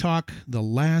C-Tech Talk, the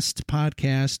last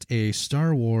podcast, a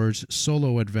Star Wars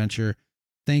solo adventure.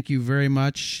 Thank you very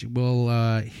much.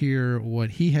 We'll hear what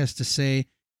he has to say.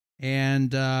 And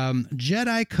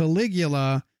Jedi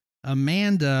Caligula,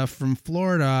 Amanda from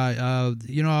Florida,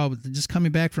 just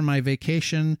coming back from my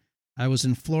vacation, I was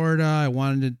in Florida.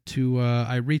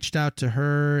 I reached out to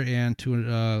her and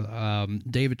to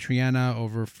David Triana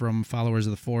over from Followers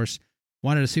of the Force.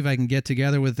 Wanted to see if I can get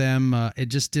together with them. It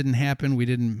just didn't happen. We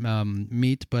didn't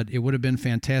meet, but it would have been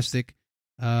fantastic.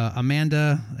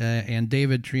 Amanda and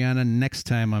David Triana next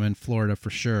time I'm in Florida for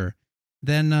sure.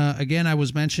 Then again, I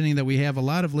was mentioning that we have a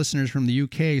lot of listeners from the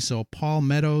UK. So Paul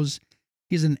Meadows,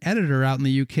 he's an editor out in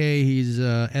the UK. He's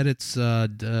edits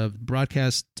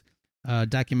broadcast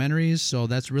documentaries, so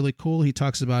that's really cool. He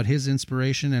talks about his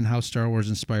inspiration and how Star Wars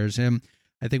inspires him.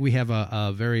 I think we have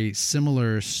a very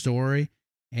similar story.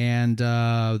 And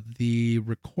the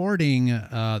recording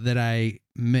that I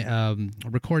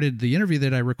recorded, the interview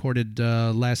that I recorded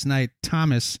last night,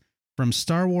 Thomas from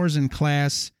Star Wars in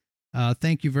Class.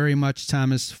 Thank you very much,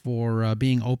 Thomas, for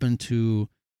being open to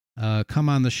come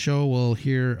on the show. We'll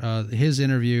hear his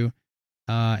interview.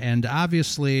 And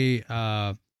obviously,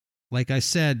 like I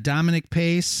said, Dominic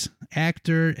Pace,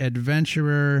 actor,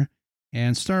 adventurer,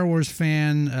 and Star Wars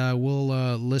fan. We'll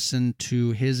listen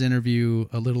to his interview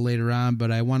a little later on,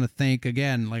 but I want to thank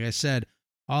again, like I said,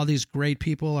 all these great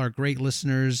people, our great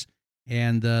listeners,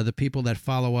 and the people that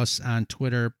follow us on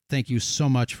Twitter. Thank you so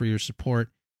much for your support.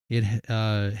 It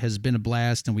has been a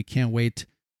blast, and we can't wait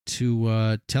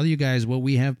to tell you guys what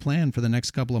we have planned for the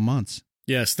next couple of months.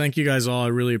 Yes, thank you guys all. I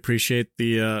really appreciate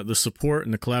the support,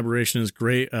 and the collaboration is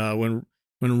great.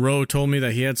 When Ro told me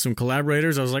that he had some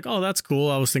collaborators, I was like, oh, that's cool.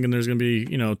 I was thinking there's going to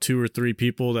be, 2 or 3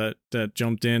 people that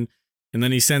jumped in. And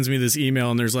then he sends me this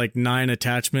email, and there's like 9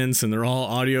 attachments, and they're all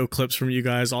audio clips from you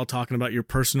guys, all talking about your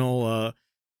personal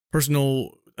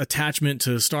attachment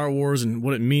to Star Wars and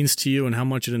what it means to you and how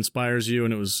much it inspires you.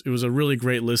 And it was a really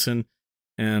great listen,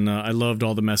 and I loved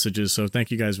all the messages. So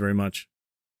thank you guys very much.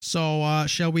 So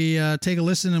shall we take a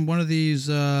listen in one of these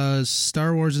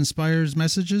Star Wars inspires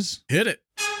messages? Hit it.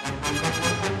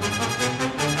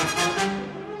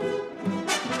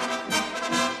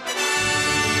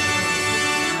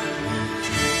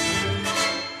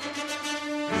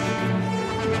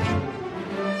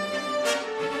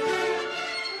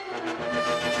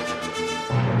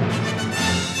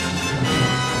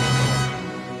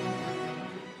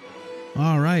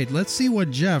 All right, let's see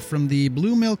what Jeff from the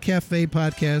Blue Milk Cafe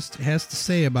podcast has to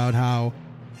say about how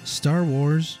Star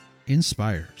Wars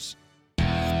inspires.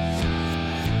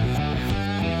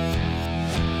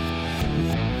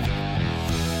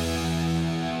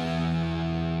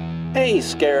 Hey,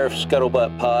 Scarif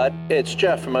Scuttlebutt Pod. It's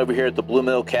Jeff from over here at the Blue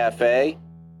Mill Cafe.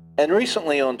 And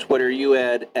recently on Twitter, you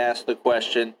had asked the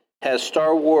question, has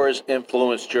Star Wars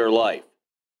influenced your life?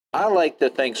 I like to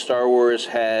think Star Wars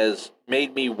has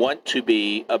made me want to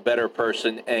be a better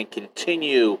person and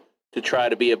continue to try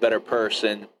to be a better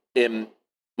person in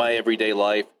my everyday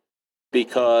life,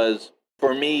 because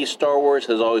for me, Star Wars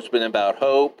has always been about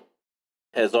hope,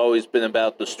 has always been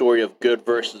about the story of good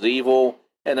versus evil,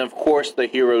 and of course the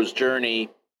hero's journey.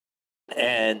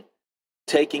 And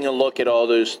taking a look at all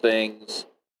those things,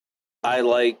 I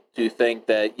like to think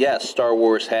that, yes, Star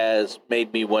Wars has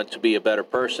made me want to be a better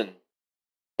person.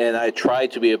 And I try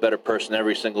to be a better person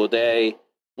every single day.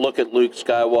 Look at Luke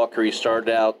Skywalker. He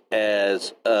started out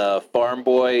as a farm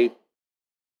boy.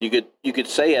 You could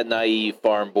say a naive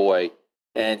farm boy.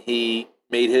 And he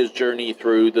made his journey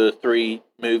through the 3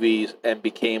 movies and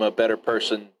became a better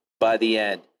person by the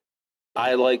end.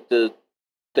 I like to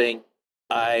think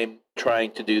I'm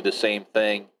trying to do the same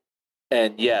thing.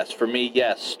 And yes, for me,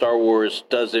 yes, Star Wars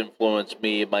does influence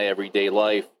me in my everyday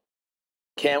life.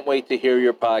 Can't wait to hear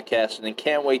your podcast, and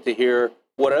can't wait to hear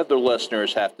what other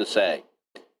listeners have to say.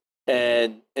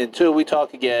 And until we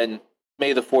talk again,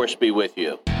 may the Force be with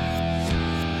you.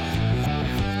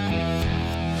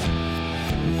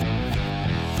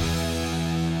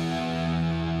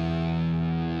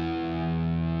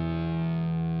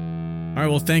 All right,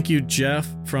 well, thank you, Jeff,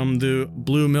 from the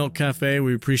Blue Milk Cafe.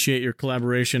 We appreciate your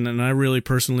collaboration, and I really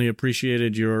personally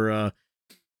appreciated your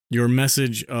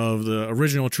message of the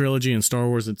original trilogy and Star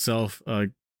Wars itself,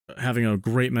 having a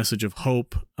great message of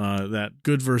hope, that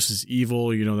good versus evil,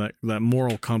 that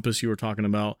moral compass you were talking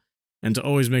about, and to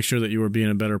always make sure that you are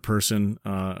being a better person.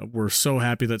 We're so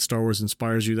happy that Star Wars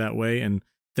inspires you that way, and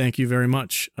thank you very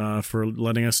much for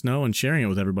letting us know and sharing it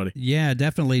with everybody. Yeah,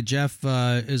 definitely. Jeff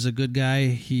is a good guy.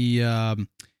 He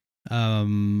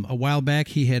a while back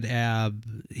he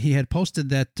had posted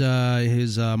that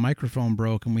his microphone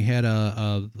broke, and we had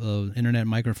a internet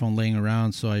microphone laying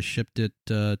around, so I shipped it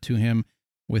to him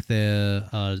with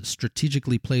a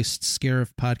strategically placed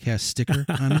Scarif podcast sticker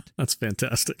on it. That's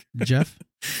fantastic. Jeff,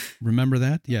 remember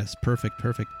that? Yes, perfect.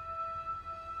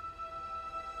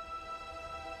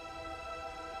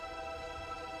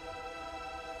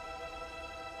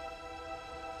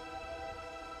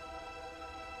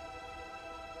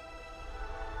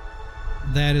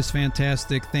 That is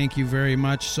fantastic. Thank you very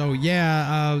much. So,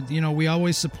 yeah, we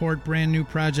always support brand new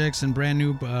projects and brand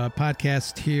new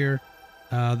podcasts here.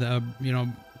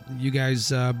 You guys,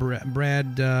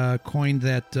 Brad coined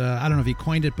that. I don't know if he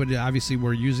coined it, but obviously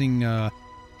we're using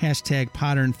hashtag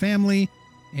Potter and Family.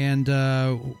 And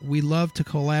we love to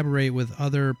collaborate with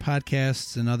other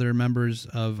podcasts and other members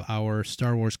of our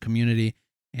Star Wars community.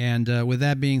 And with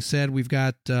that being said, we've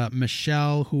got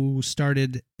Michelle, who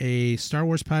started a Star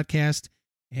Wars podcast.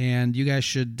 And you guys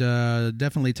should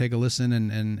definitely take a listen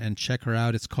and check her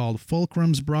out. It's called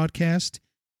Fulcrum's Broadcast.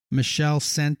 Michelle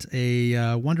sent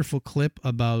a wonderful clip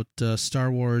about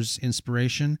Star Wars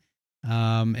inspiration.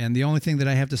 And the only thing that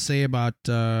I have to say about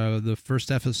the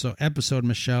first episode,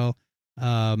 Michelle,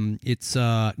 it's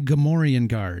Gamorrean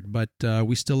Guard, but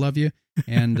we still love you.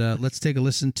 And let's take a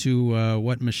listen to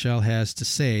what Michelle has to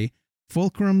say.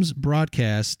 Fulcrum's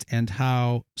Broadcast and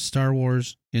how Star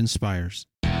Wars inspires.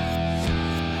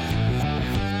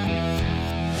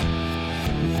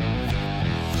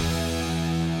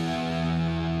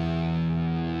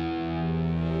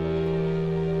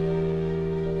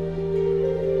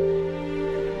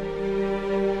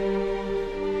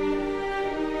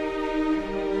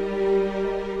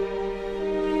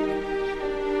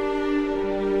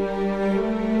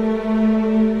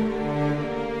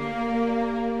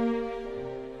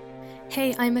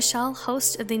 Hey, I'm Michelle,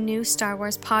 host of the new Star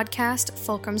Wars podcast,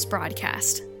 Fulcrum's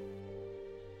Broadcast.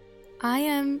 I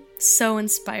am so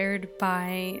inspired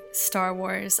by Star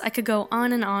Wars. I could go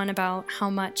on and on about how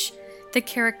much the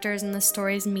characters and the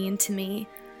stories mean to me.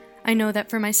 I know that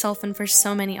for myself and for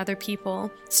so many other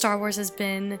people, Star Wars has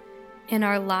been in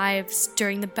our lives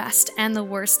during the best and the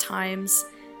worst times,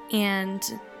 and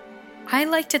I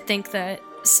like to think that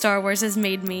Star Wars has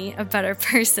made me a better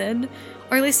person,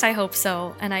 or at least I hope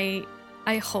so, and I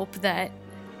hope that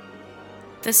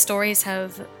the stories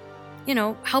have,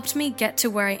 helped me get to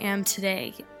where I am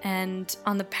today and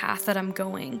on the path that I'm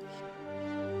going.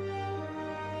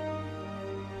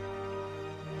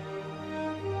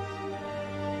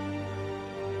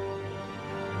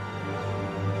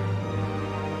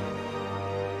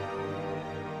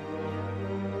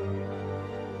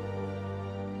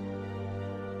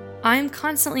 I'm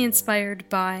constantly inspired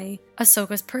by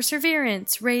Ahsoka's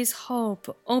perseverance, Rey's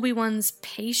hope, Obi-Wan's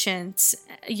patience,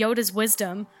 Yoda's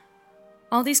wisdom.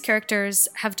 All these characters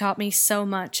have taught me so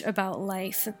much about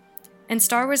life. And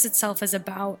Star Wars itself is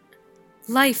about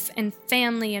life and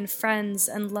family and friends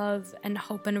and love and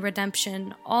hope and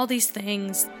redemption, all these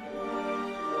things.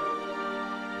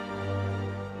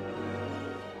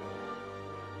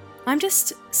 I'm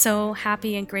just so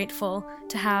happy and grateful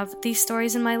to have these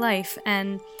stories in my life,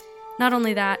 and not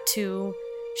only that, to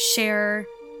share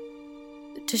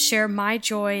my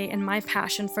joy and my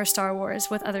passion for Star Wars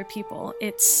with other people.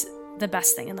 It's the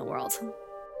best thing in the world.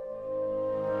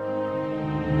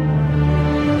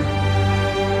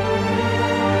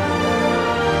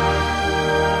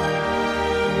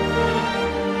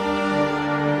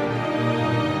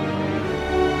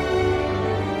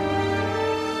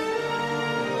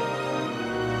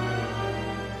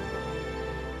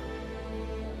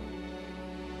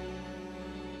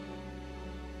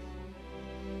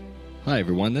 Hi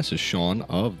everyone, this is Sean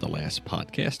of The Last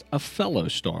Podcast, a fellow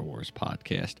Star Wars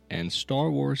podcast, and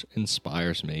Star Wars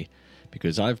inspires me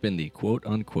because I've been the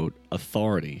quote-unquote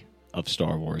authority of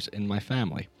Star Wars in my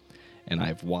family, and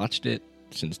I've watched it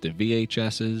since the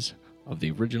VHSs of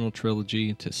the original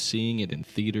trilogy, to seeing it in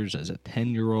theaters as a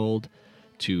 10-year-old,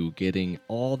 to getting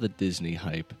all the Disney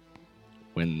hype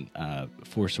when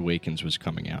Force Awakens was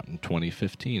coming out in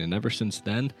 2015, and ever since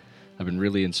then, I've been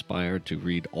really inspired to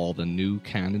read all the new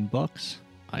canon books.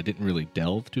 I didn't really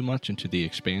delve too much into the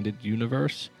expanded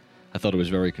universe. I thought it was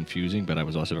very confusing, but I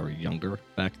was also very younger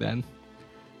back then.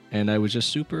 And I was just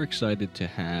super excited to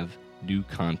have new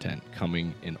content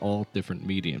coming in all different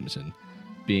mediums. And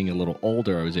being a little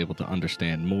older, I was able to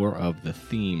understand more of the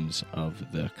themes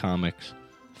of the comics,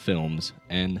 films,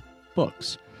 and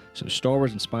books. So Star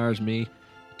Wars inspires me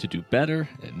to do better.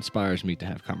 It inspires me to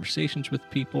have conversations with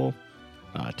people,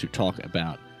 to talk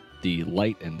about the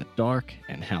light and the dark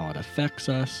and how it affects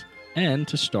us, and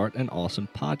to start an awesome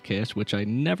podcast, which I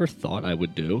never thought I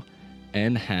would do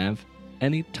and have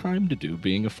any time to do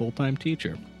being a full-time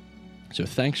teacher. So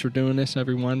thanks for doing this,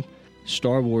 everyone.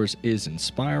 Star Wars is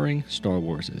inspiring, Star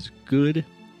Wars is good,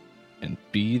 and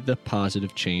be the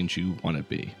positive change you want to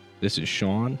be. This is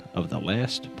Sean of The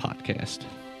Last Podcast.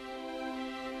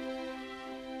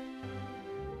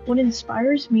 What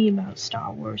inspires me about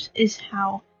Star Wars is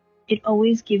how it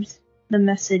always gives the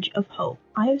message of hope.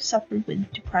 I have suffered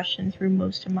with depression through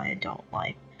most of my adult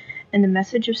life, and the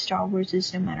message of Star Wars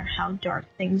is no matter how dark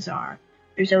things are,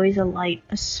 there's always a light,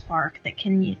 a spark that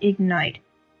can ignite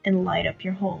and light up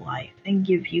your whole life and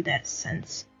give you that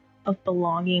sense of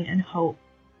belonging and hope.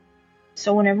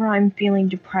 So whenever I'm feeling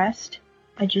depressed,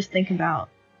 I just think about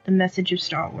the message of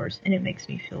Star Wars, and it makes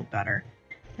me feel better.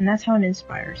 And that's how it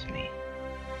inspires me.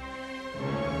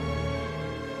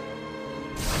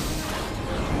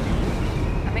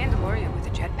 A Mandalorian with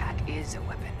a jetpack is a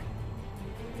weapon.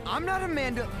 I'm not a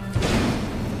Mandalorian?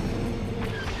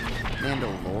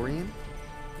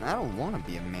 I don't want to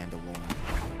be a Mandalorian.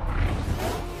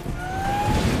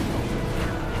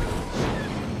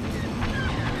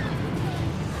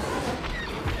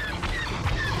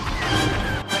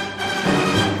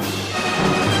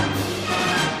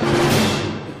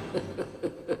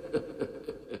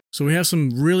 So we have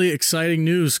some really exciting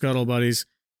news, Scuttle Buddies.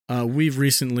 We've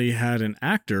recently had an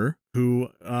actor who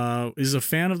is a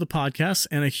fan of the podcast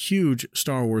and a huge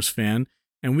Star Wars fan,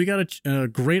 and we got a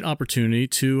great opportunity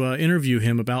to interview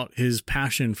him about his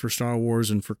passion for Star Wars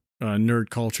and for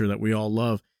nerd culture that we all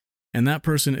love. And that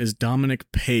person is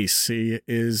Dominic Pace. He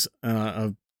is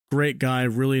a great guy,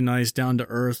 really nice, down to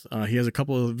earth. He has a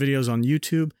couple of videos on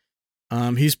YouTube.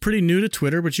 He's pretty new to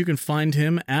Twitter, but you can find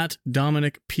him at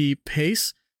Dominic P.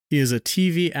 Pace. He is a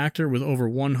TV actor with over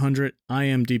 100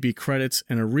 IMDb credits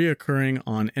and a reoccurring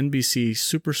on NBC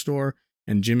Superstore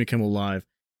and Jimmy Kimmel Live.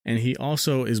 And he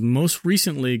also is most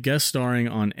recently guest starring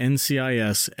on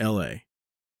NCIS LA.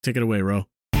 Take it away, Ro.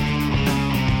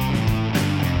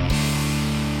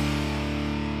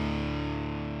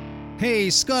 Hey,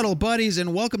 Scuttle Buddies,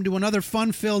 and welcome to another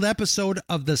fun-filled episode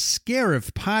of the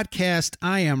Scarif Podcast.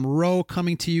 I am Ro,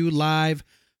 coming to you live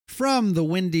from the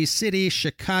Windy City,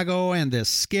 Chicago, and the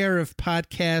Scarif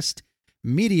Podcast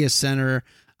Media Center.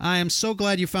 I am so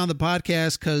glad you found the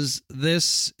podcast because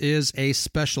this is a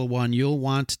special one. You'll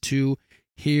want to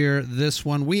hear this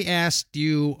one. We asked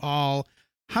you all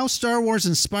how Star Wars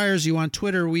inspires you on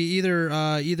Twitter. We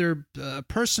either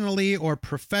personally or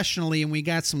professionally, and we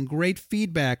got some great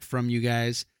feedback from you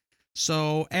guys.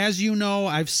 So, as you know,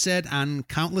 I've said on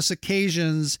countless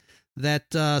occasions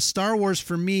that Star Wars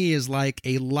for me is like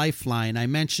a lifeline. I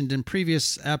mentioned in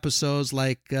previous episodes,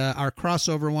 like our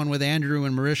crossover one with Andrew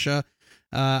and Marisha,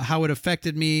 how it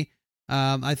affected me.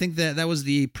 I think that was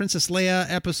the Princess Leia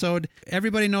episode.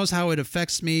 Everybody knows how it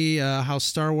affects me, how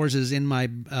Star Wars is in my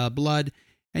blood.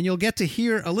 And you'll get to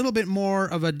hear a little bit more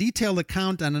of a detailed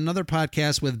account on another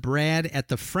podcast with Brad at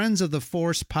the Friends of the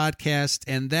Force podcast,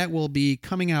 and that will be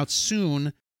coming out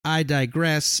soon. I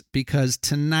digress, because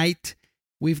tonight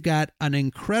we've got an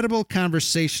incredible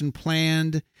conversation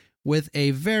planned with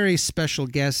a very special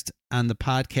guest on the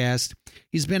podcast.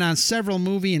 He's been on several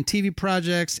movie and TV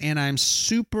projects, and I'm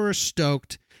super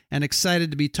stoked and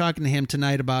excited to be talking to him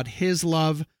tonight about his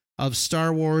love of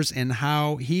Star Wars and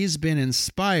how he's been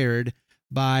inspired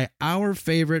by our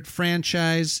favorite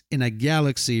franchise in a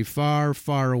galaxy far,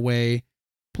 far away.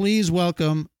 Please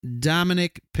welcome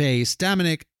Dominic Pace.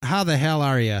 Dominic, how the hell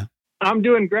are you? I'm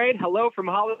doing great. Hello from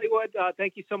Hollywood.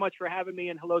 Thank you so much for having me,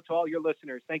 and hello to all your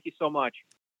listeners. Thank you so much.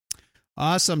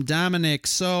 Awesome, Dominic.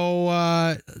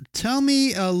 So tell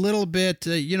me a little bit,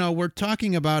 we're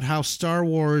talking about how Star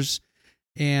Wars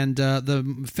and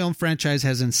the film franchise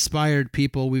has inspired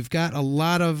people. We've got a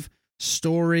lot of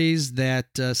stories that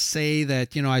say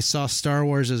that, I saw Star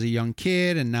Wars as a young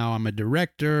kid and now I'm a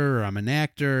director or I'm an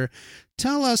actor.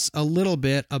 Tell us a little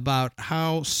bit about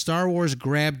how Star Wars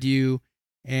grabbed you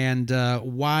and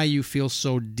why you feel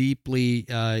so deeply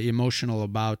emotional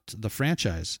about the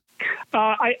franchise.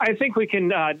 I think we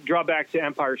can draw back to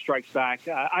Empire Strikes Back.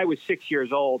 I was 6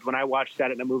 years old when I watched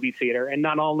that in a movie theater. And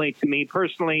not only to me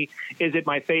personally is it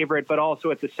my favorite, but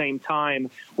also at the same time,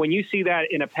 when you see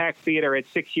that in a packed theater at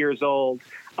 6 years old,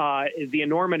 the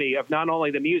enormity of not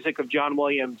only the music of John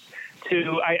Williams,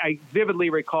 I vividly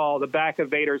recall the back of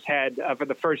Vader's head for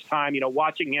the first time,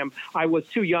 watching him. I was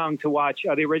too young to watch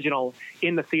the original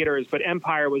in the theaters, but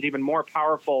Empire was even more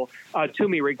powerful to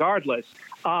me regardless.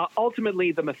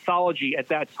 Ultimately, the mythology at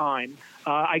that time.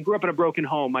 I grew up in a broken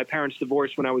home. My parents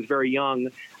divorced when I was very young.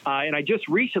 And I just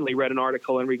recently read an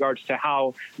article in regards to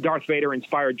how Darth Vader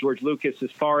inspired George Lucas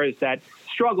as far as that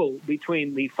struggle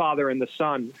between the father and the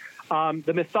son.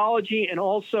 The mythology, and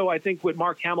also I think what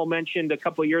Mark Hamill mentioned a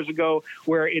couple of years ago,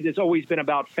 where it has always been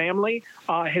about family,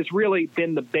 has really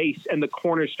been the base and the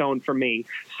cornerstone for me.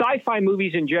 Sci-fi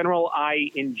movies in general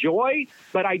I enjoy,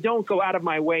 but I don't go out of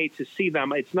my way to see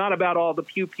them. It's not about all the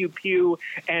pew, pew, pew.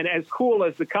 And as cool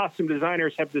as the costume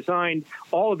designers have designed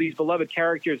all of these beloved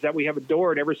characters that we have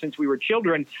adored ever since we were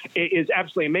children, it is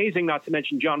absolutely amazing, not to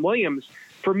mention John Williams.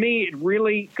 For me, it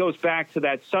really goes back to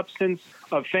that substance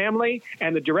of family,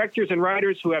 and the directors and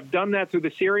writers who have done that through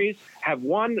the series have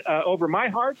won over my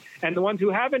heart, and the ones who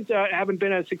haven't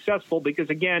been as successful, because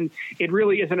again, it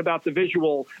really isn't about the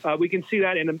visual. We can see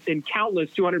that in countless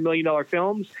 $200 million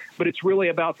films, but it's really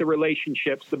about the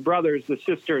relationships, the brothers, the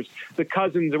sisters, the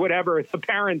cousins, or whatever, the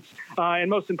parents, and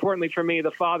most importantly for me,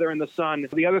 the father and the son.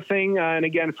 The other thing, and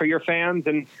again for your fans,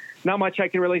 and not much I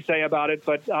can really say about it,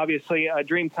 but obviously a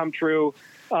dream come true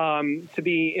to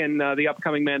be in the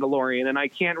upcoming Mandalorian, and I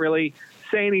can't really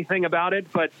say anything about it,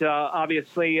 but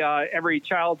obviously every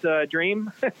child's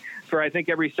dream for I think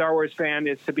every Star Wars fan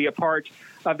is to be a part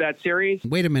of that series.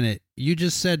 Wait a minute. You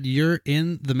just said you're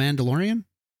in The Mandalorian?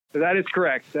 That is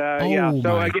correct. Oh, yeah.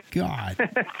 So my God.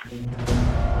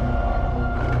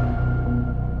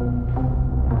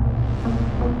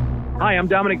 Hi, I'm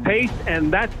Dominic Pace,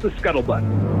 and that's the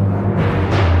Scuttlebutt.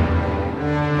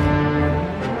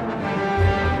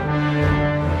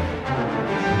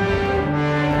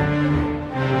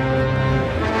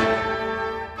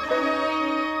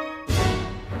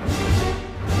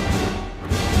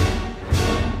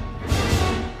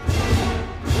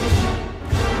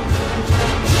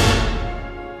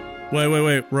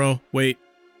 Wait, Ro, wait.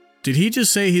 Did he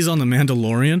just say he's on The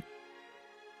Mandalorian?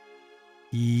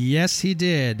 Yes, he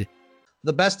did.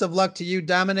 The best of luck to you,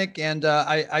 Dominic, and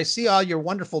I see all your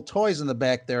wonderful toys in the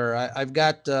back there. I've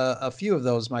got a few of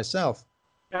those myself.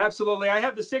 Absolutely. I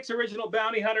have the 6 original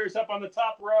bounty hunters up on the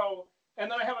top row,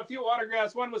 and then I have a few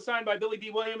autographs. One was signed by Billy D.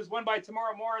 Williams, one by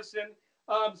Tamara Morrison.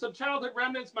 Some childhood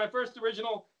remnants, my first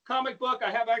original comic book.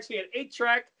 I have actually an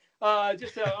 8-track.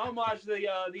 Just to homage the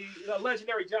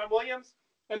legendary John Williams,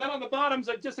 and then on the bottoms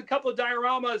just a couple of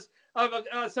dioramas of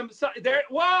some there.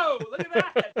 Whoa! Look at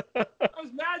that! That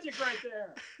was magic right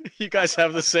there. You guys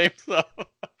have the same stuff.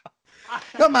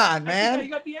 Come on, man! You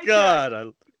got the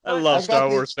God, I love Star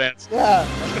Wars fans. Yeah.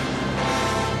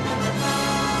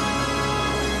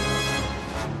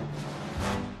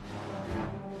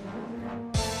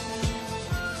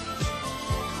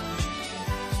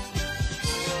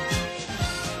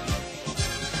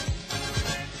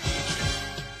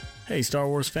 Hey Star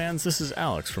Wars fans, this is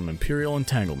Alex from Imperial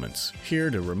Entanglements, here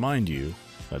to remind you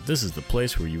that this is the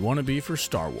place where you want to be for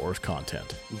Star Wars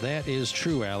content. That is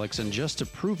true, Alex, and just to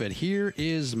prove it, here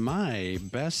is my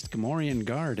best Gamorrean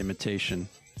Guard imitation.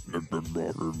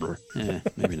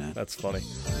 Maybe not. That's funny.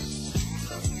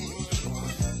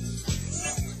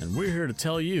 And we're here to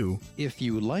tell you, if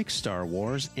you like Star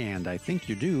Wars, and I think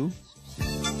you do,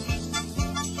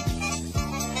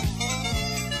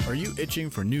 are you itching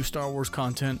for new Star Wars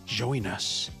content? Join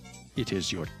us. It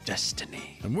is your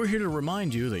destiny. And we're here to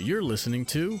remind you that you're listening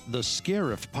to The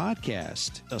Scarif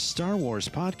Podcast, a Star Wars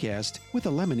podcast with a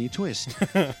lemony twist.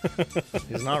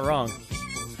 He's not wrong.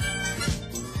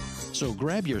 So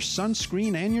grab your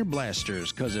sunscreen and your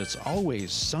blasters, because it's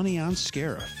always sunny on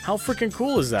Scarif. How freaking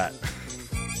cool is that?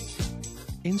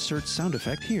 Insert sound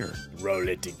effect here. Roll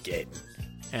it again.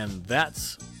 And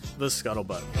that's the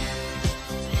Scuttlebutt.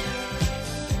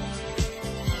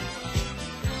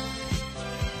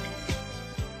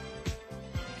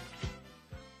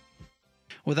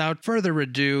 Without further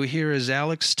ado, here is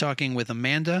Alex talking with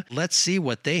Amanda. Let's see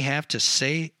what they have to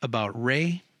say about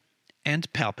Rey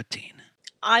and Palpatine.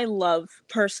 I love,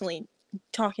 personally,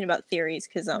 talking about theories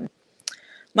because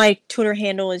my Twitter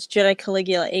handle is Jedi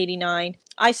Caligula 89.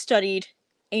 I studied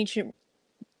ancient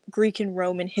Greek and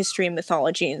Roman history and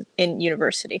mythology in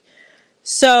university.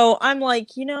 So I'm like,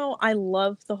 I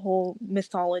love the whole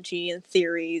mythology and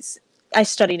theories. I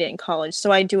studied it in college,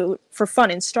 so I do it for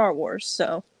fun in Star Wars.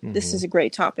 So this is a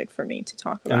great topic for me to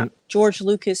talk about. George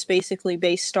Lucas basically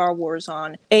based Star Wars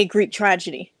on a Greek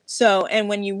tragedy. So, and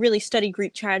when you really study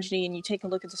Greek tragedy and you take a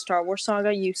look at the Star Wars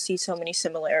saga, you see so many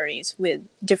similarities with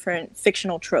different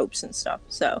fictional tropes and stuff.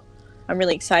 So I'm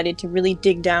really excited to really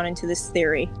dig down into this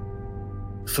theory.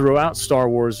 Throughout Star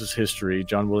Wars' history,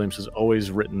 John Williams has always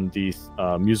written the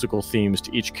musical themes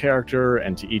to each character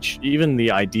and to even the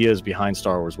ideas behind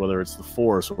Star Wars, whether it's the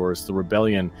Force or it's the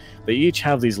Rebellion. They each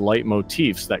have these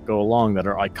leitmotifs that go along that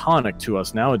are iconic to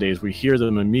us nowadays. We hear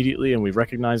them immediately and we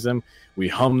recognize them. We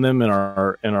hum them in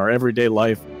our everyday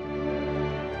life.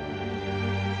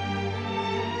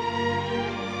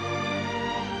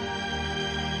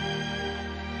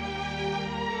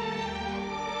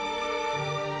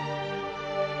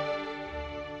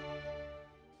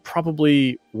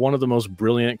 Probably one of the most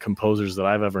brilliant composers that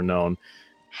I've ever known.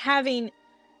 Having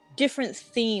different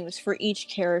themes for each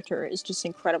character is just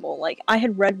incredible. Like, I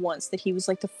had read once that he was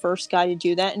like the first guy to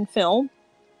do that in film,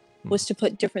 was to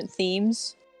put different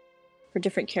themes for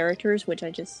different characters, which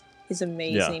I just is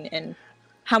amazing. And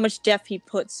how much depth he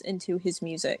puts into his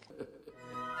music.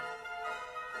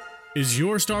 Is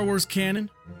your Star Wars canon?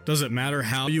 Does it matter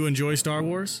how you enjoy Star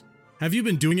Wars? Have you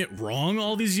been doing it wrong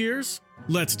all these years?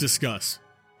 Let's discuss.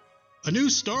 A new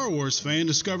Star Wars fan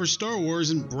discovers Star Wars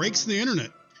and breaks the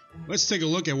internet. Let's take a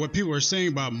look at what people are saying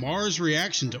about Mar's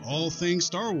reaction to all things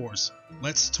Star Wars.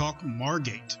 Let's talk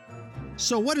Margate.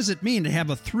 So what does it mean to have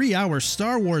a 3-hour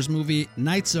Star Wars movie,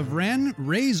 Knights of Ren,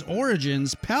 Rey's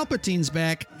Origins, Palpatine's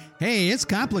back? Hey, it's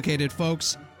complicated,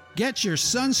 folks. Get your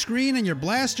sunscreen and your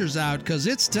blasters out, because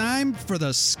it's time for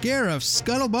the Scare of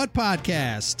Scuttlebutt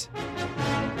podcast.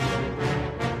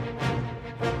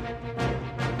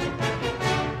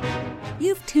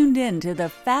 You've tuned in to the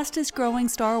fastest growing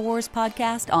Star Wars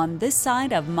podcast on this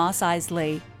side of Mos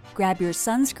Eisley. Grab your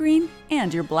sunscreen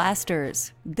and your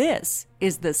blasters. This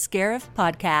is the Scarif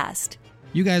Podcast.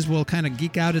 You guys will kind of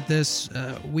geek out at this.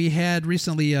 We had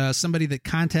recently somebody that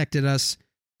contacted us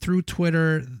through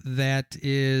Twitter that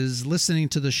is listening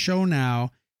to the show now.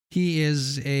 He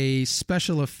is a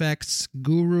special effects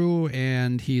guru,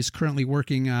 and he's currently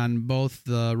working on both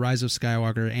The Rise of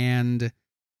Skywalker and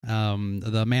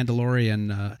The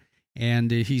Mandalorian.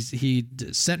 And he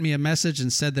sent me a message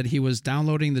and said that he was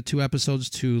downloading the 2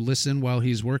 episodes to listen while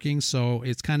he's working. So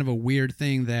it's kind of a weird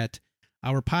thing that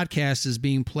our podcast is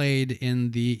being played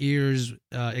in the ears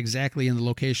exactly in the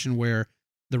location where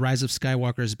The Rise of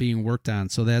Skywalker is being worked on.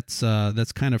 So that's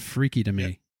kind of freaky to me.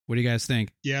 Yeah. What do you guys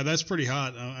think? Yeah, that's pretty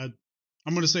hot. I'm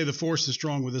going to say the Force is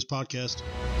strong with this podcast.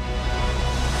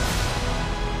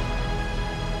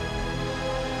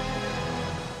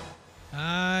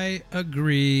 I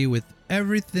agree with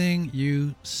everything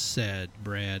you said,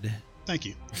 Brad. Thank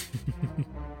you.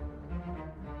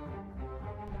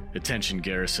 Attention,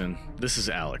 Garrison. This is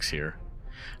Alex here.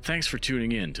 Thanks for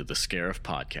tuning in to the Scarif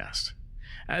Podcast.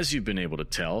 As you've been able to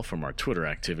tell from our Twitter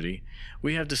activity,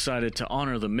 we have decided to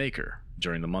honor the maker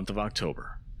during the month of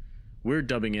October. We're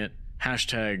dubbing it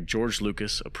 #George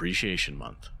Lucas Appreciation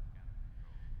Month.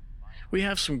 We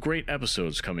have some great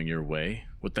episodes coming your way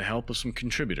with the help of some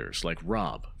contributors like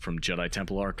Rob from Jedi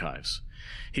Temple Archives.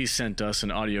 He sent us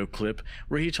an audio clip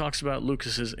where he talks about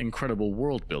Lucas's incredible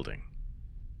world building.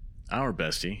 Our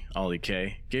bestie, Ollie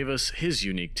K, gave us his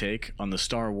unique take on the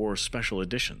Star Wars special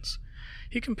editions.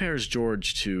 He compares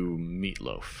George to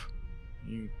Meatloaf.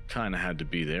 You kinda had to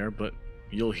be there, but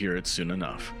you'll hear it soon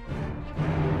enough.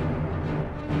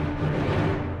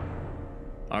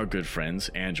 Our good friends,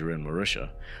 Andrew and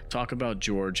Marisha, talk about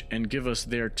George and give us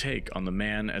their take on the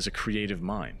man as a creative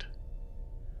mind.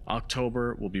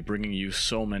 October will be bringing you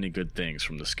so many good things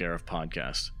from the Scarif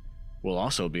Podcast. We'll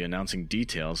also be announcing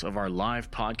details of our live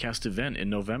podcast event in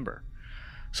November.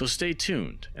 So stay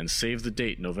tuned and save the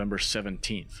date November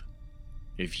 17th.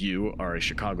 If you are a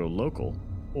Chicago local,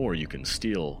 or you can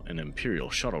steal an Imperial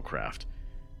shuttlecraft,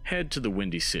 head to the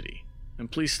Windy City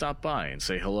and please stop by and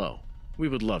say hello. We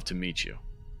would love to meet you.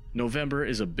 November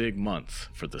is a big month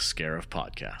for the Scarif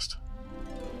Podcast.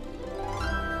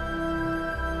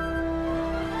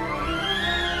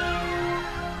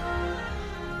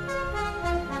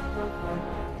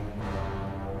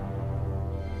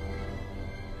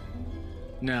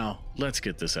 Now, let's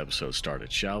get this episode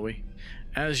started, shall we?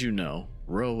 As you know,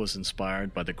 Ro was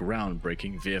inspired by the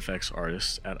groundbreaking VFX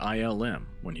artists at ILM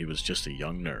when he was just a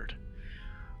young nerd.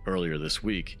 Earlier this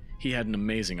week, he had an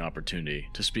amazing opportunity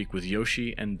to speak with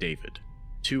Yoshi and David,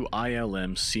 2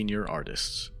 ILM senior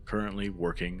artists currently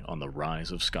working on The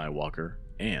Rise of Skywalker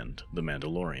and The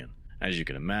Mandalorian. As you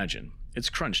can imagine, it's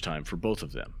crunch time for both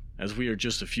of them, as we are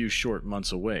just a few short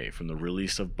months away from the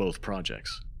release of both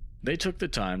projects. They took the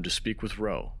time to speak with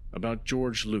Ro about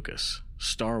George Lucas,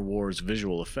 Star Wars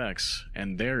visual effects,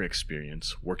 and their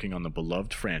experience working on the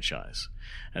beloved franchise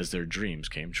as their dreams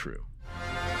came true.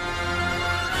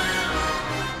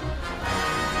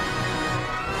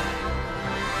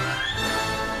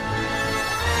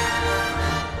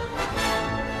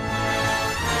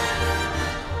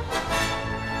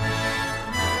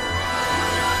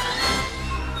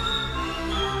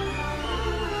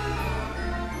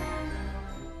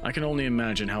 I can only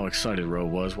imagine how excited Ro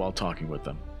was while talking with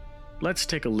them. Let's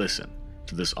take a listen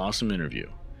to this awesome interview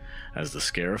as the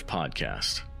Scarif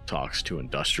Podcast talks to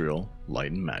Industrial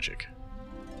Light and Magic.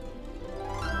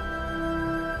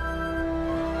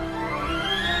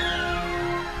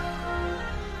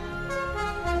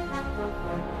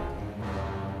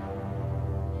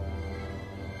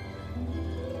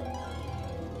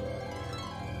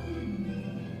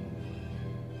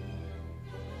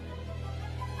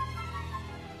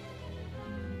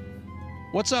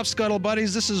 What's up, Scuttle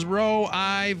Buddies? This is Ro.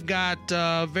 I've got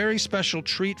a very special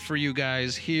treat for you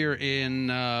guys here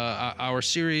in our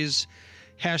series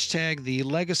hashtag the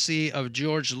legacy of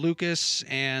George Lucas.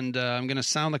 And I'm going to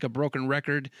sound like a broken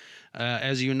record.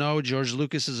 As you know, George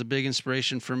Lucas is a big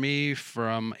inspiration for me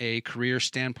from a career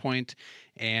standpoint.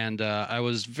 And I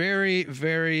was very,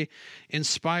 very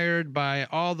inspired by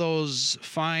all those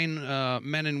fine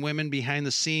men and women behind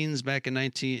the scenes back in the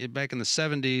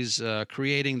 70s,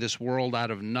 creating this world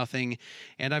out of nothing.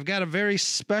 And I've got a very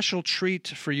special treat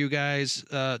for you guys,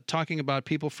 talking about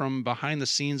people from behind the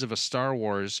scenes of a Star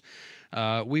Wars.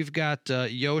 We've got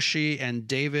Yoshi and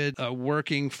David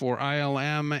working for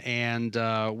ILM and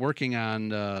working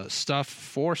on stuff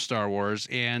for Star Wars.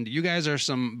 And you guys are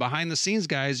some behind-the-scenes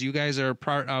guys. You guys are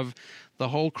part of the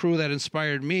whole crew that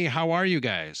inspired me. How are you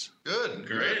guys? Good.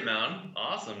 Great, man.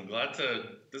 Awesome. Glad to...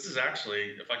 This is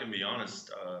actually, if I can be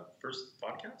honest, first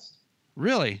podcast.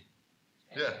 Really?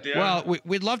 Yeah. Well,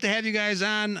 we'd love to have you guys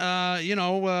on,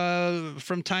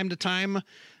 from time to time.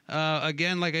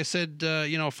 Again, like I said,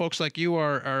 folks like you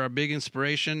are a big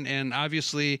inspiration, and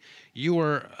obviously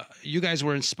you guys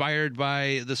were inspired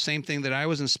by the same thing that I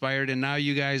was inspired, and now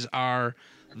you guys are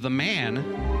the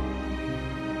man.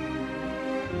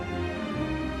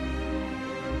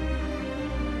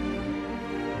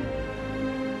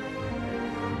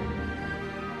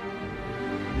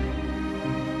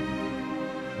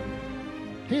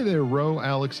 Hey there, Ro,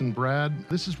 Alex, and Brad.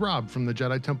 This is Rob from the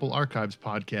Jedi Temple Archives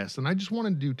podcast, and I just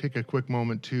wanted to take a quick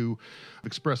moment to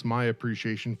express my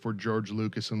appreciation for George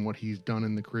Lucas and what he's done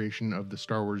in the creation of the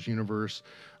Star Wars universe.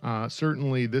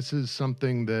 Certainly, this is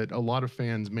something that a lot of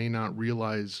fans may not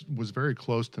realize was very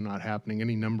close to not happening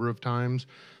any number of times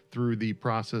through the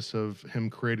process of him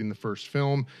creating the first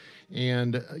film.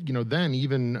 And, then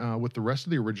even with the rest of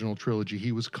the original trilogy,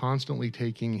 he was constantly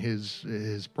taking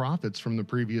his profits from the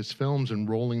previous films and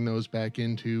rolling those back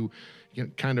into,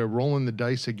 kind of rolling the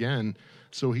dice again.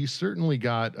 So he certainly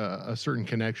got a certain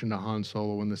connection to Han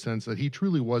Solo in the sense that he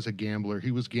truly was a gambler.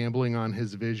 He was gambling on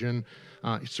his vision.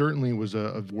 He certainly was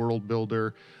a world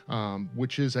builder,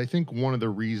 which is, I think, one of the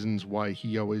reasons why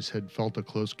he always had felt a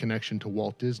close connection to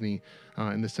Walt Disney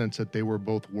in the sense that they were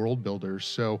both world builders.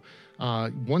 So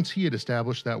once he had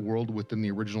established that world within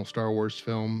the original Star Wars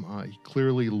film, he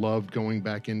clearly loved going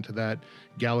back into that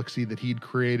galaxy that he'd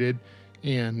created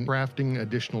and crafting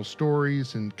additional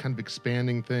stories and kind of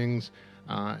expanding things.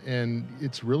 And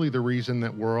it's really the reason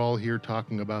that we're all here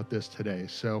talking about this today.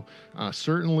 So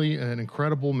certainly an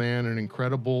incredible man, an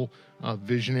incredible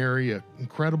visionary, an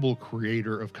incredible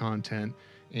creator of content.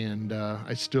 And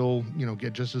I still,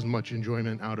 get just as much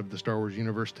enjoyment out of the Star Wars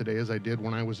universe today as I did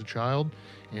when I was a child.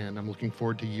 And I'm looking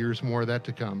forward to years more of that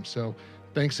to come. So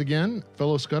thanks again,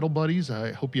 fellow Scuttle Buddies.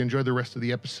 I hope you enjoy the rest of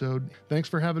the episode. Thanks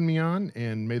for having me on,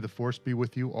 and may the Force be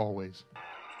with you always.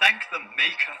 Thank the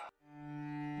Maker.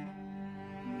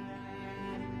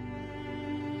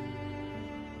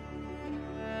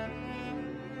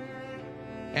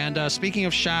 And speaking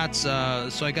of shots, so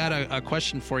I got a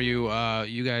question for you.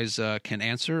 You guys can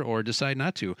answer or decide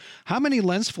not to. How many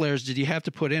lens flares did you have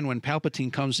to put in when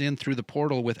Palpatine comes in through the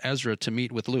portal with Ezra to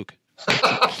meet with Luke?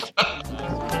 That's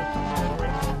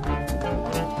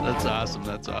awesome.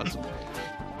 That's awesome.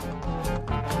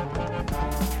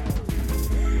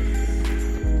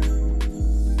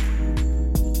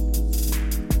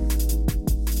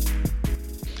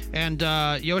 And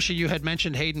Yoshi, you had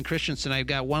mentioned Hayden Christensen. I've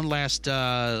got one last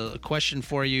question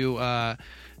for you.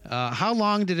 How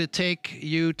long did it take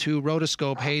you to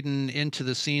rotoscope Hayden into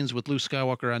the scenes with Luke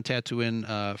Skywalker on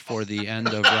Tatooine for the end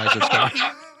of Rise of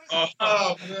Skywalker?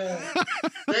 Oh man!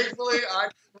 Thankfully, I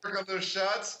can work on those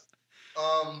shots.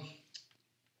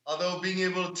 Although being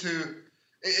able to,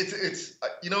 it's this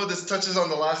touches on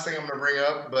the last thing I'm going to bring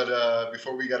up, but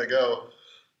before we got to go,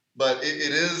 but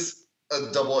it is a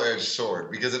double-edged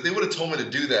sword, because if they would have told me to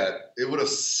do that, it would have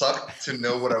sucked to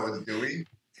know what I was doing.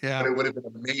 Yeah. But it would have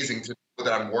been amazing to know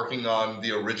that I'm working on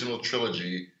the original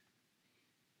trilogy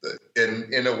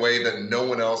in a way that no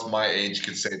one else my age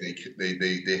could say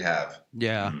they have.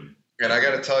 Yeah. And I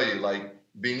got to tell you, like,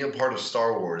 being a part of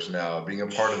Star Wars now, being a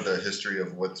part of the history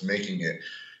of what's making it,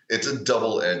 it's a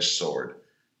double-edged sword.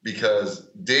 Because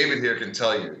David here can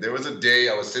tell you, there was a day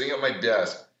I was sitting at my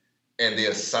desk and they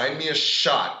assigned me a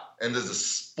shot, and there's a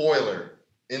spoiler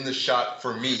in the shot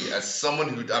for me as someone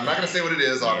who, I'm not going to say what it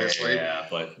is, obviously.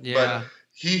 But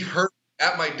he heard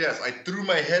at my desk. I threw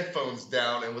my headphones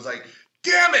down and was like,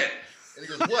 damn it! And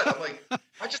he goes, what? I'm like,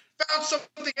 I just found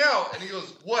something out. And he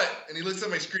goes, what? And he looks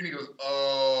at my screen and he goes,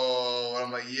 oh. And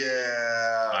I'm like,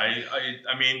 yeah.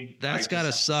 I mean, that's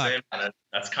gotta suck.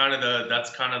 That's kind of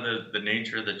the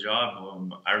nature of the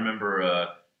job. I remember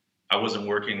I wasn't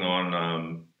working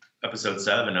on episode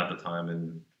 7 at the time,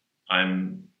 and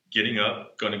I'm getting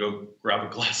up, going to go grab a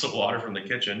glass of water from the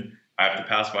kitchen. I have to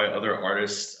pass by other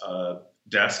artists'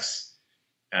 desks,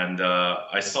 and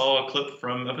I saw a clip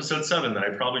from episode 7 that I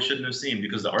probably shouldn't have seen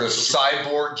because the artist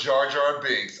cyborg Jar Jar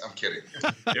Binks. I'm kidding.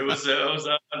 It was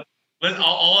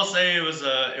all I'll say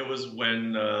it was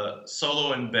when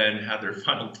Solo and Ben had their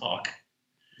final talk.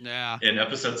 Yeah. In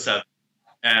episode 7,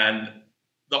 and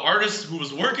the artist who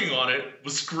was working on it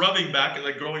was scrubbing back and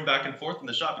like going back and forth in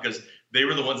the shot because they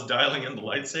were the ones dialing in the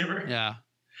lightsaber. Yeah.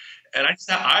 And I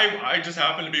just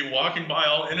happened to be walking by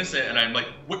all innocent, and I'm like,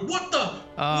 what the?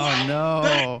 Oh what?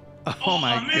 no! Oh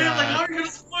my man, god! Like, how are you gonna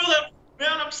spoil that? Man,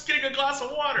 I'm just getting a glass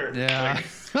of water. Yeah.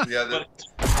 Like, yeah.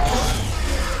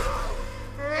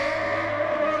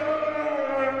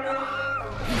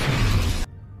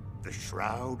 The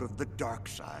shroud of the dark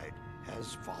side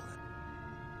has fallen.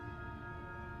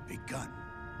 Begun.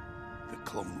 The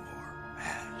Clone War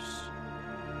has.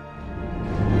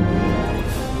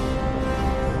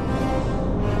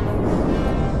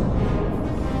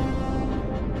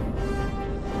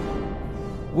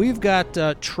 We've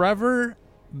got Trevor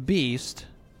Beast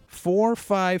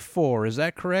 454. Is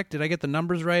that correct? Did I get the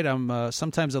numbers right? I'm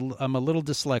sometimes I'm a little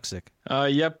dyslexic.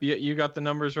 Yep, you got the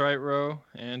numbers right, Ro.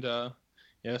 And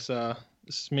yes, this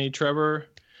is me, Trevor,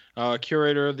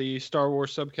 curator of the Star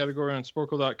Wars subcategory on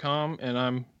Sporkle.com, and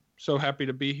I'm so happy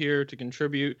to be here to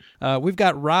contribute. We've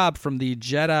got Rob from the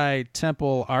Jedi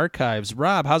Temple Archives.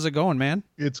 Rob, how's it going, man?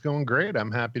 It's going great.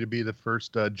 I'm happy to be the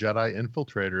first Jedi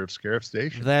infiltrator of Scarif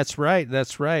Station. That's right.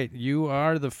 That's right. You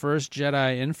are the first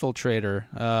Jedi infiltrator.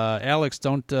 Alex,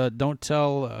 don't tell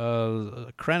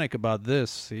Krennic about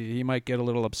this. He might get a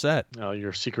little upset. Oh,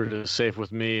 your secret is safe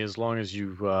with me as long as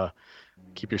you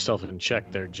keep yourself in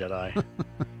check there, Jedi.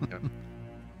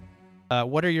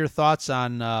 What are your thoughts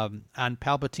on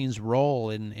Palpatine's role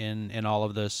in all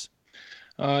of this?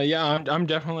 Yeah, I'm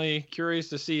definitely curious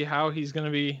to see how he's going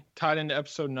to be tied into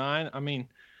Episode 9. I mean,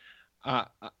 I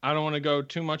don't want to go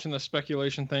too much in the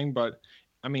speculation thing, but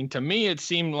I mean, to me, it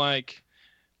seemed like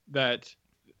that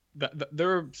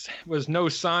there was no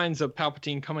signs of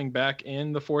Palpatine coming back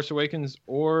in The Force Awakens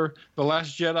or The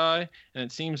Last Jedi, and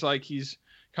it seems like he's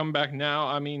come back now.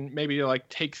 I mean, maybe to like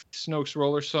take Snoke's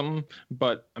role or something,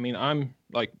 but I mean, I'm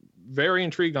like very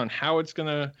intrigued on how it's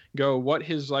gonna go, what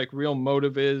his like real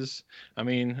motive is. I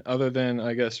mean, other than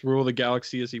I guess rule the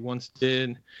galaxy as he once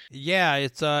did. Yeah,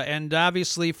 it's and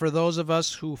obviously for those of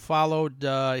us who followed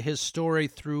his story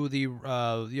through the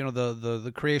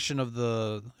the creation of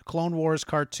the Clone Wars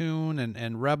cartoon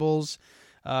and Rebels.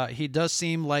 He does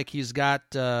seem like he's got,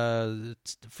 for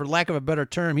lack of a better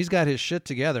term, he's got his shit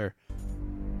together.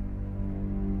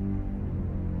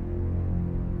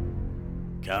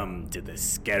 Come to the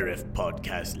Scarif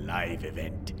Podcast live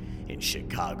event in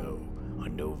Chicago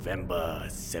on November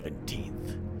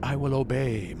 17th. I will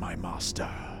obey, my master.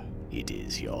 It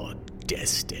is your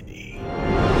destiny.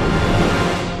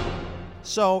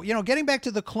 So, getting back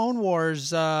to the Clone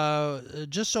Wars,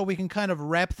 just so we can kind of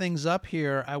wrap things up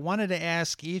here, I wanted to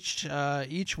ask each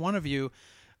one of you,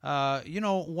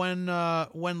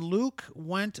 when Luke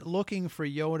went looking for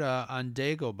Yoda on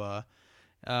Dagobah,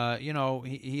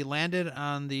 he landed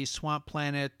on the swamp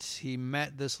planet. He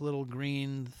met this little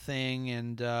green thing,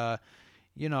 and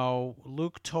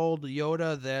Luke told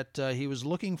Yoda that he was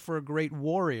looking for a great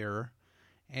warrior.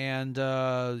 And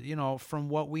from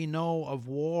what we know of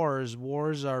wars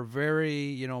are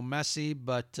very messy,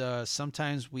 but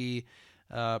sometimes we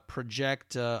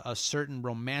project a certain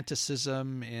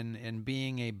romanticism in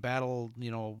being a battle-worn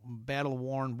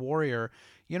warrior.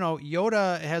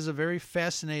 Yoda has a very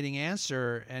fascinating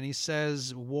answer, and he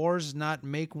says, "Wars not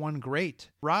make one great."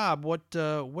 Rob, what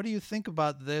do you think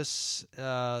about this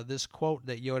quote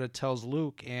that Yoda tells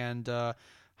Luke, and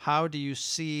how do you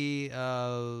see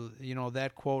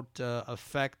that quote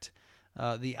affect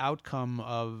the outcome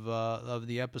of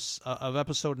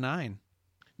Episode 9?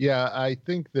 Yeah, I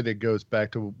think that it goes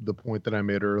back to the point that I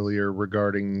made earlier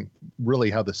regarding really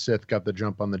how the Sith got the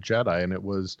jump on the Jedi, and it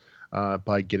was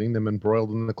by getting them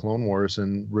embroiled in the Clone Wars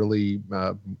and really,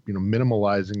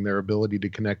 minimalizing their ability to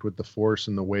connect with the Force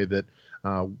in the way that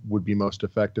would be most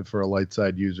effective for a light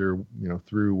side user,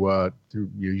 through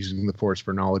using the Force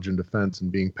for knowledge and defense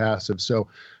and being passive. So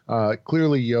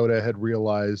clearly, Yoda had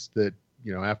realized that,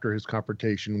 after his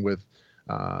confrontation with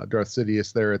Darth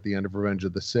Sidious there at the end of Revenge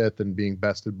of the Sith and being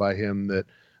bested by him, that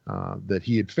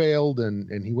he had failed,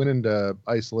 and he went into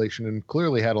isolation and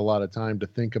clearly had a lot of time to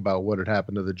think about what had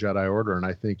happened to the Jedi Order. And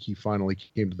I think he finally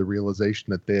came to the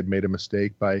realization that they had made a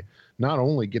mistake by not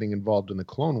only getting involved in the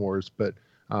Clone Wars, but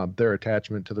their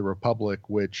attachment to the Republic,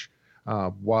 which,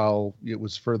 while it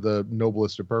was for the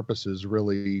noblest of purposes,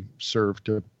 really served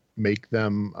to, make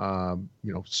them,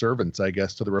 servants, I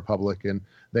guess, to the Republic. And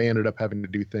they ended up having to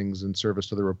do things in service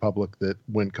to the Republic that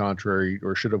went contrary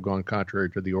or should have gone contrary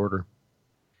to the Order.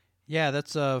 Yeah,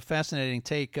 that's a fascinating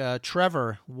take.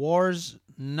 Trevor, wars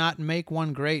not make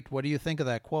one great. What do you think of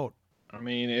that quote? I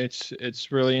mean,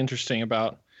 it's really interesting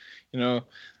about,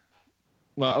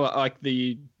 like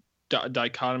the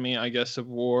dichotomy, I guess, of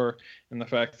war, and the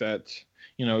fact that,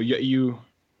 you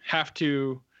have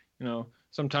to,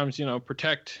 sometimes,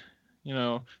 protect,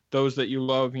 those that you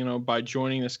love, by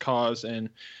joining this cause, and,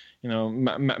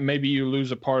 maybe you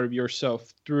lose a part of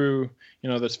yourself through,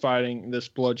 this fighting, this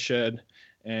bloodshed.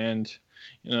 And,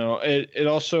 it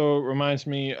also reminds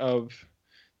me of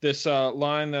this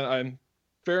line that I'm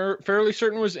fairly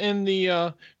certain was in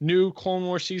the new Clone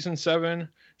Wars Season 7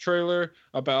 trailer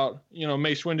about,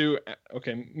 Mace Windu.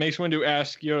 Okay, Mace Windu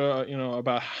asks Yoda,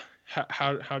 about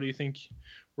how do you think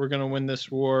we're going to win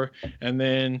this war? And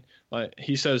then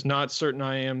he says, not certain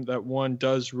I am that one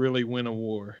does really win a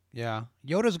war. Yeah.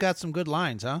 Yoda's got some good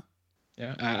lines, huh?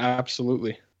 Yeah,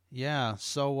 absolutely. Yeah.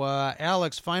 So,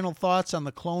 Alex, final thoughts on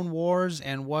the Clone Wars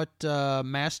and what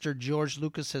Master George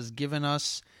Lucas has given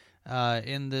us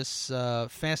in this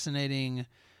fascinating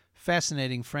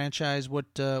franchise.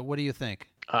 What do you think?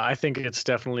 I think it's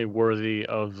definitely worthy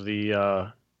of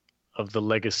the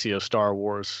legacy of Star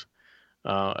Wars.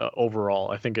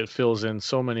 Overall, I think it fills in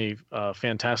so many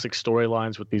fantastic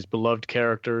storylines with these beloved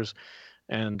characters,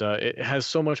 and it has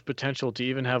so much potential to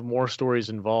even have more stories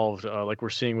involved, like we're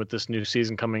seeing with this new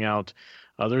season coming out.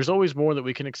 There's always more that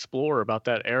we can explore about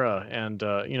that era, and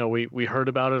we heard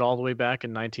about it all the way back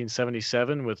in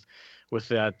 1977 with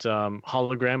that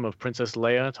hologram of Princess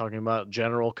Leia talking about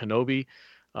General Kenobi,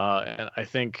 and I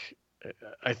think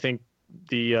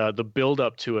the build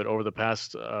up to it over the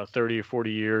past 30 or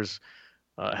 40 years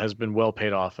has been well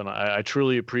paid off, and I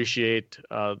truly appreciate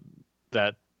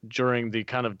that during the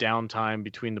kind of downtime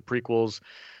between the prequels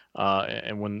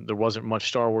and when there wasn't much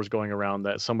Star Wars going around,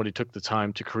 that somebody took the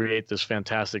time to create this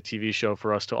fantastic TV show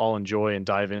for us to all enjoy and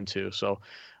dive into. So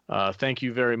thank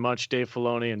you very much, Dave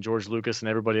Filoni and George Lucas and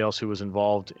everybody else who was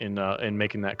involved in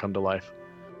making that come to life.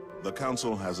 The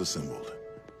Council has assembled.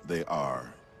 They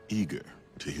are eager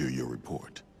to hear your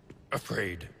report.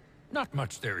 Afraid not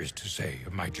much there is to say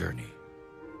of my journey.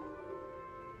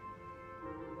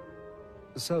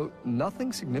 So,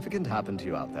 nothing significant happened to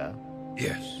you out there?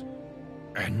 Yes,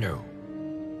 and no.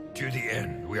 To the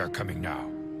end, we are coming now.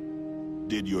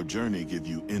 Did your journey give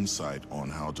you insight on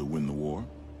how to win the war?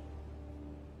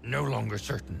 No longer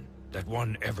certain that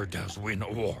one ever does win a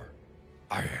war.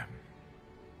 I am.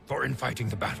 For in fighting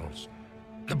the battles,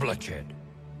 the bloodshed,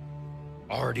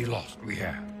 already lost we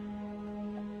have.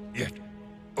 Yet,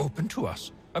 open to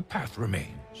us, a path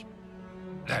remains.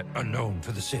 That unknown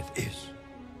for the Sith is.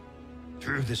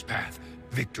 Through this path,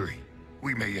 victory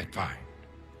we may yet find.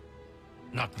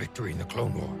 Not victory in the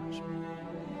Clone Wars,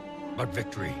 but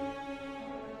victory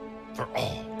for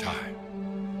all time.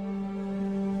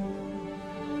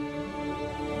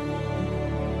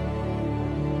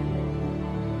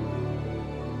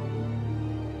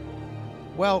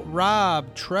 Well,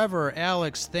 Rob, Trevor,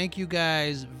 Alex, thank you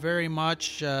guys very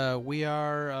much. We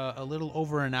are a little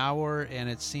over an hour, and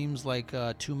it seems like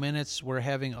 2 minutes. We're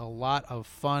having a lot of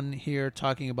fun here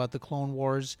talking about the Clone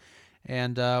Wars,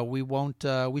 and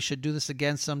we should do this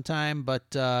again sometime.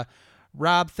 But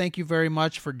Rob, thank you very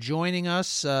much for joining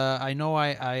us. I know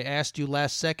I asked you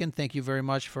last second. Thank you very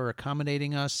much for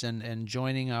accommodating us and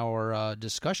joining our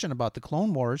discussion about the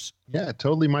Clone Wars. Yeah,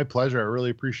 totally my pleasure. I really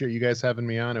appreciate you guys having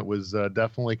me on. It was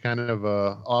definitely kind of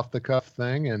a off-the-cuff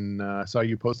thing, and I saw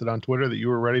you posted on Twitter that you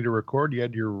were ready to record. You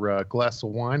had your glass of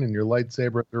wine and your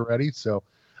lightsaber ready, so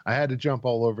I had to jump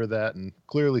all over that, and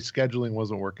clearly scheduling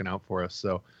wasn't working out for us,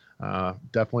 so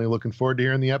definitely looking forward to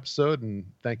hearing the episode, and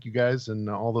thank you guys and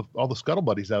all the Scuttle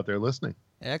buddies out there listening.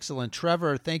 Excellent.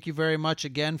 Trevor, thank you very much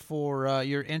again for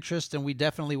your interest, and we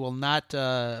definitely will not,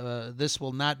 this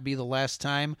will not be the last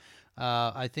time.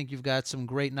 I think you've got some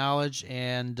great knowledge,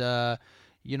 and, by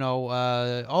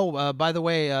the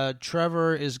way,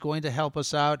 Trevor is going to help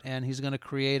us out, and he's going to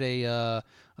create a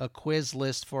quiz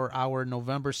list for our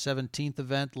November 17th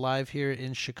event live here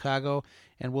in Chicago,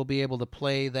 and we'll be able to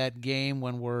play that game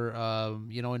when we're,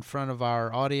 in front of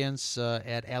our audience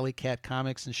at Alley Cat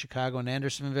Comics in Chicago and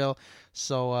Andersonville.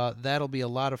 So that'll be a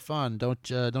lot of fun, don't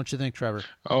you think, Trevor?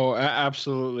 Oh,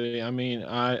 absolutely. I mean,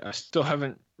 I still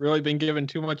haven't really been given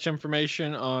too much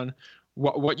information on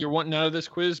what you're wanting out of this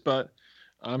quiz, but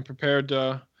I'm prepared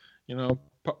to,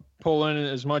 pull in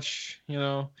as much,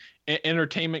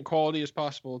 entertainment quality as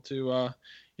possible to,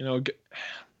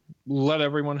 let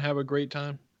everyone have a great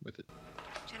time with it.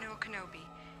 General Kenobi,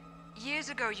 Years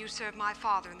ago, you served my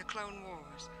father in the Clone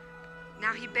Wars.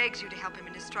 Now he begs you to help him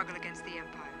in his struggle against the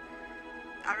Empire.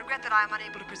 I regret that I am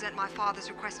unable to present my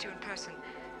father's request to you in person,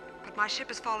 but my ship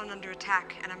has fallen under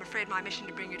attack, and I'm afraid my mission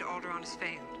to bring you to Alderaan has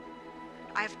failed.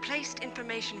 I have placed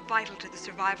information vital to the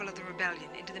survival of the rebellion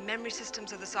into the memory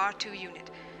systems of this R2 unit.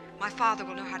 My father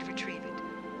will know how to retrieve it.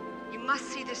 You must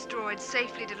see this droid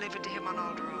safely delivered to him on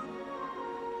Alderaan.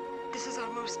 This is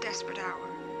our most desperate hour.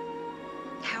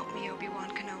 Help me, Obi-Wan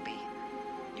Kenobi.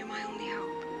 You're my only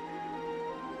hope.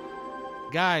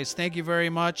 Guys, thank you very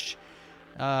much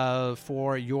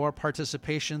for your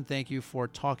participation. Thank you for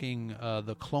talking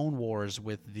the Clone Wars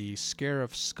with the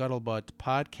Scarif Scuttlebutt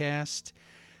podcast.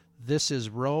 This is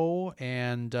Ro,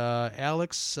 and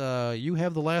Alex, you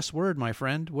have the last word, my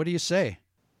friend. What do you say?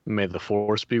 May the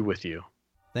Force be with you.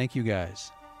 Thank you, guys.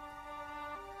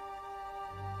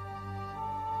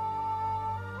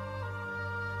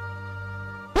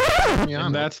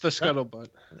 And that's the scuttlebutt.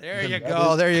 There you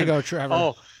go. There you go, Trevor.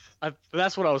 Oh,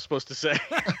 that's what I was supposed to say.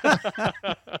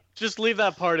 Just leave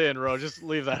that part in, Ro. Just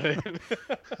leave that in.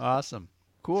 Awesome.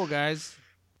 Cool, guys.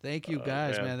 Thank you,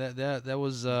 guys, man. That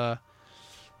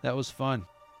was fun.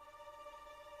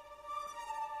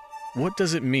 What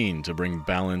does it mean to bring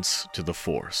balance to the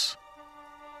Force?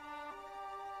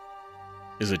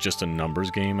 Is it just a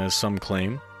numbers game, as some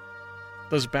claim?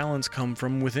 Does balance come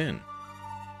from within?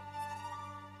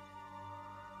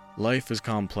 Life is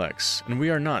complex, and we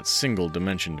are not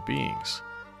single-dimensioned beings.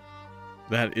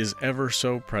 That is ever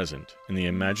so present in the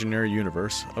imaginary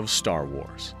universe of Star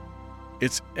Wars.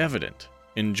 It's evident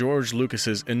in George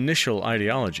Lucas's initial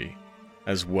ideology,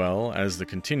 as well as the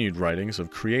continued writings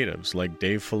of creatives like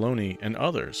Dave Filoni and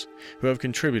others who have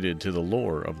contributed to the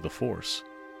lore of the Force.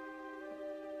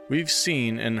 We've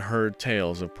seen and heard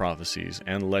tales of prophecies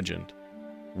and legend,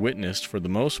 witnessed for the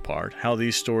most part how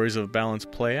these stories of balance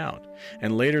play out,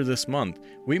 and later this month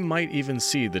we might even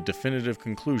see the definitive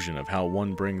conclusion of how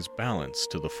one brings balance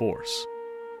to the Force.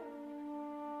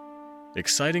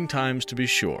 Exciting times to be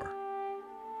sure.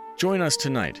 Join us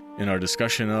tonight in our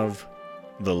discussion of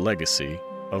the legacy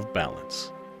of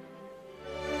balance.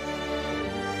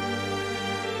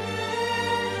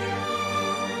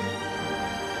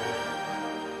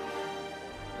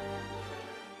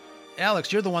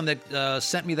 Alex, you're the one that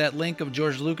sent me that link of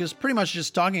George Lucas, pretty much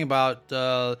just talking about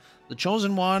the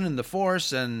Chosen One and the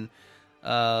Force and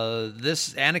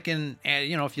this Anakin.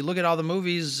 You know, if you look at all the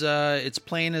movies, it's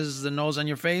plain as the nose on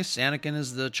your face. Anakin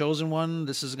is the Chosen One.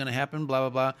 This is going to happen, blah,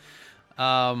 blah,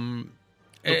 blah.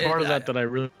 The part of that I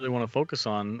really want to focus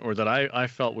on, or that I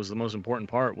felt was the most important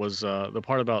part, was the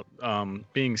part about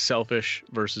being selfish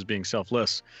versus being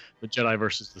selfless, the Jedi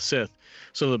versus the Sith.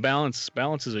 So the balance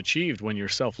is achieved when you're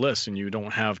selfless and you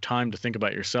don't have time to think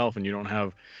about yourself, and you don't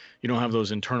have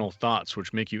those internal thoughts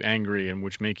which make you angry and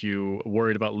which make you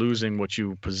worried about losing what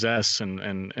you possess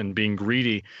and being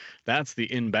greedy. That's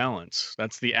the imbalance.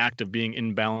 That's the act of being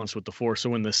in balance with the Force.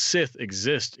 So when the Sith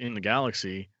exist in the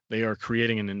galaxy, they are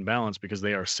creating an imbalance because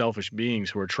they are selfish beings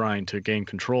who are trying to gain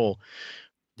control.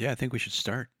 Yeah, I think we should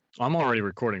start. I'm already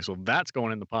recording, so that's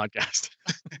going in the podcast.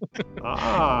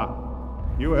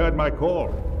 You heard my call.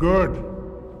 Good.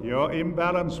 Your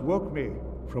imbalance woke me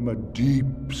from a deep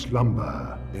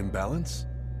slumber. Imbalance?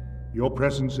 Your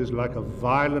presence is like a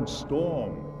violent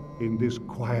storm in this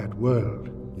quiet world.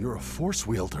 You're a Force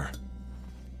wielder.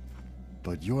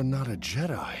 But you're not a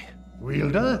Jedi.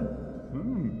 Wielder?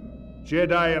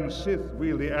 Jedi and Sith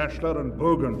wield the Ashlar and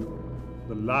Bogan,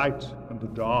 the light and the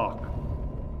dark.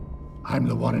 I'm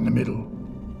the one in the middle,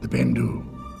 the Bendu.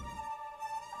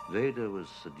 Vader was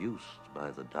seduced by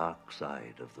the dark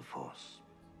side of the Force.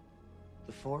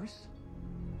 The Force?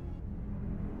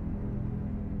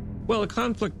 Well, a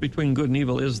conflict between good and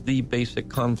evil is the basic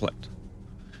conflict.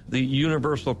 The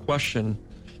universal question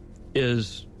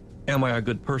is, am I a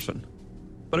good person?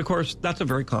 But of course, that's a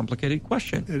very complicated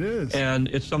question. It is. And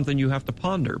it's something you have to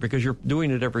ponder because you're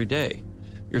doing it every day.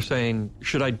 You're saying,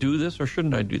 should I do this or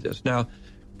shouldn't I do this? Now,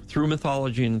 through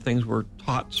mythology and things, we're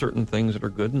taught certain things that are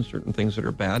good and certain things that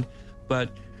are bad. But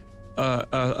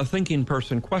a thinking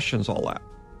person questions all that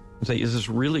and say, is this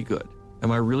really good?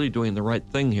 Am I really doing the right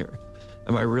thing here?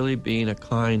 Am I really being a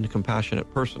kind,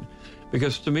 compassionate person?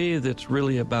 Because to me, it's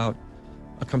really about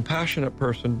a compassionate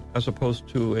person as opposed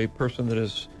to a person that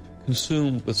is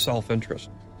consumed with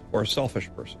self-interest or a selfish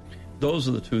person. Those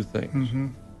are the two things. Mm-hmm.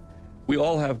 We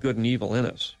all have good and evil in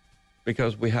us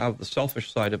because we have the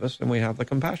selfish side of us and we have the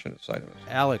compassionate side of us.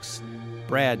 Alex,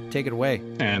 Brad, take it away.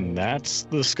 And that's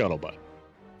the scuttlebutt.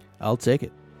 I'll take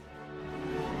it.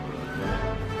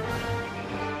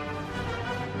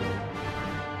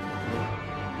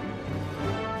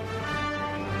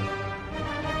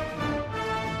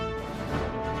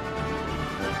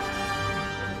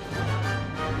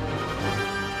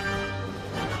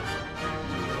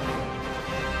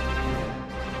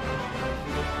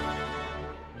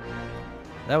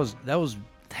 That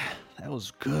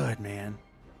was good, man.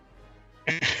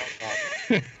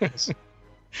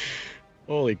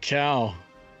 Holy cow.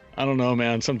 I don't know,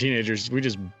 man. Some teenagers, we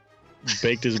just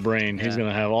baked his brain. He's going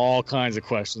to have all kinds of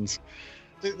questions.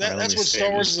 That's what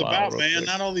Star Wars is about, man.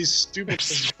 Not all these stupid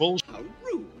bullshit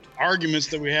arguments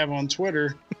that we have on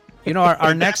Twitter. You know,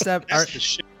 our next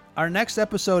our next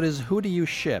episode is who do you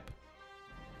ship?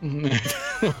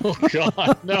 Oh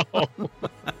God, no.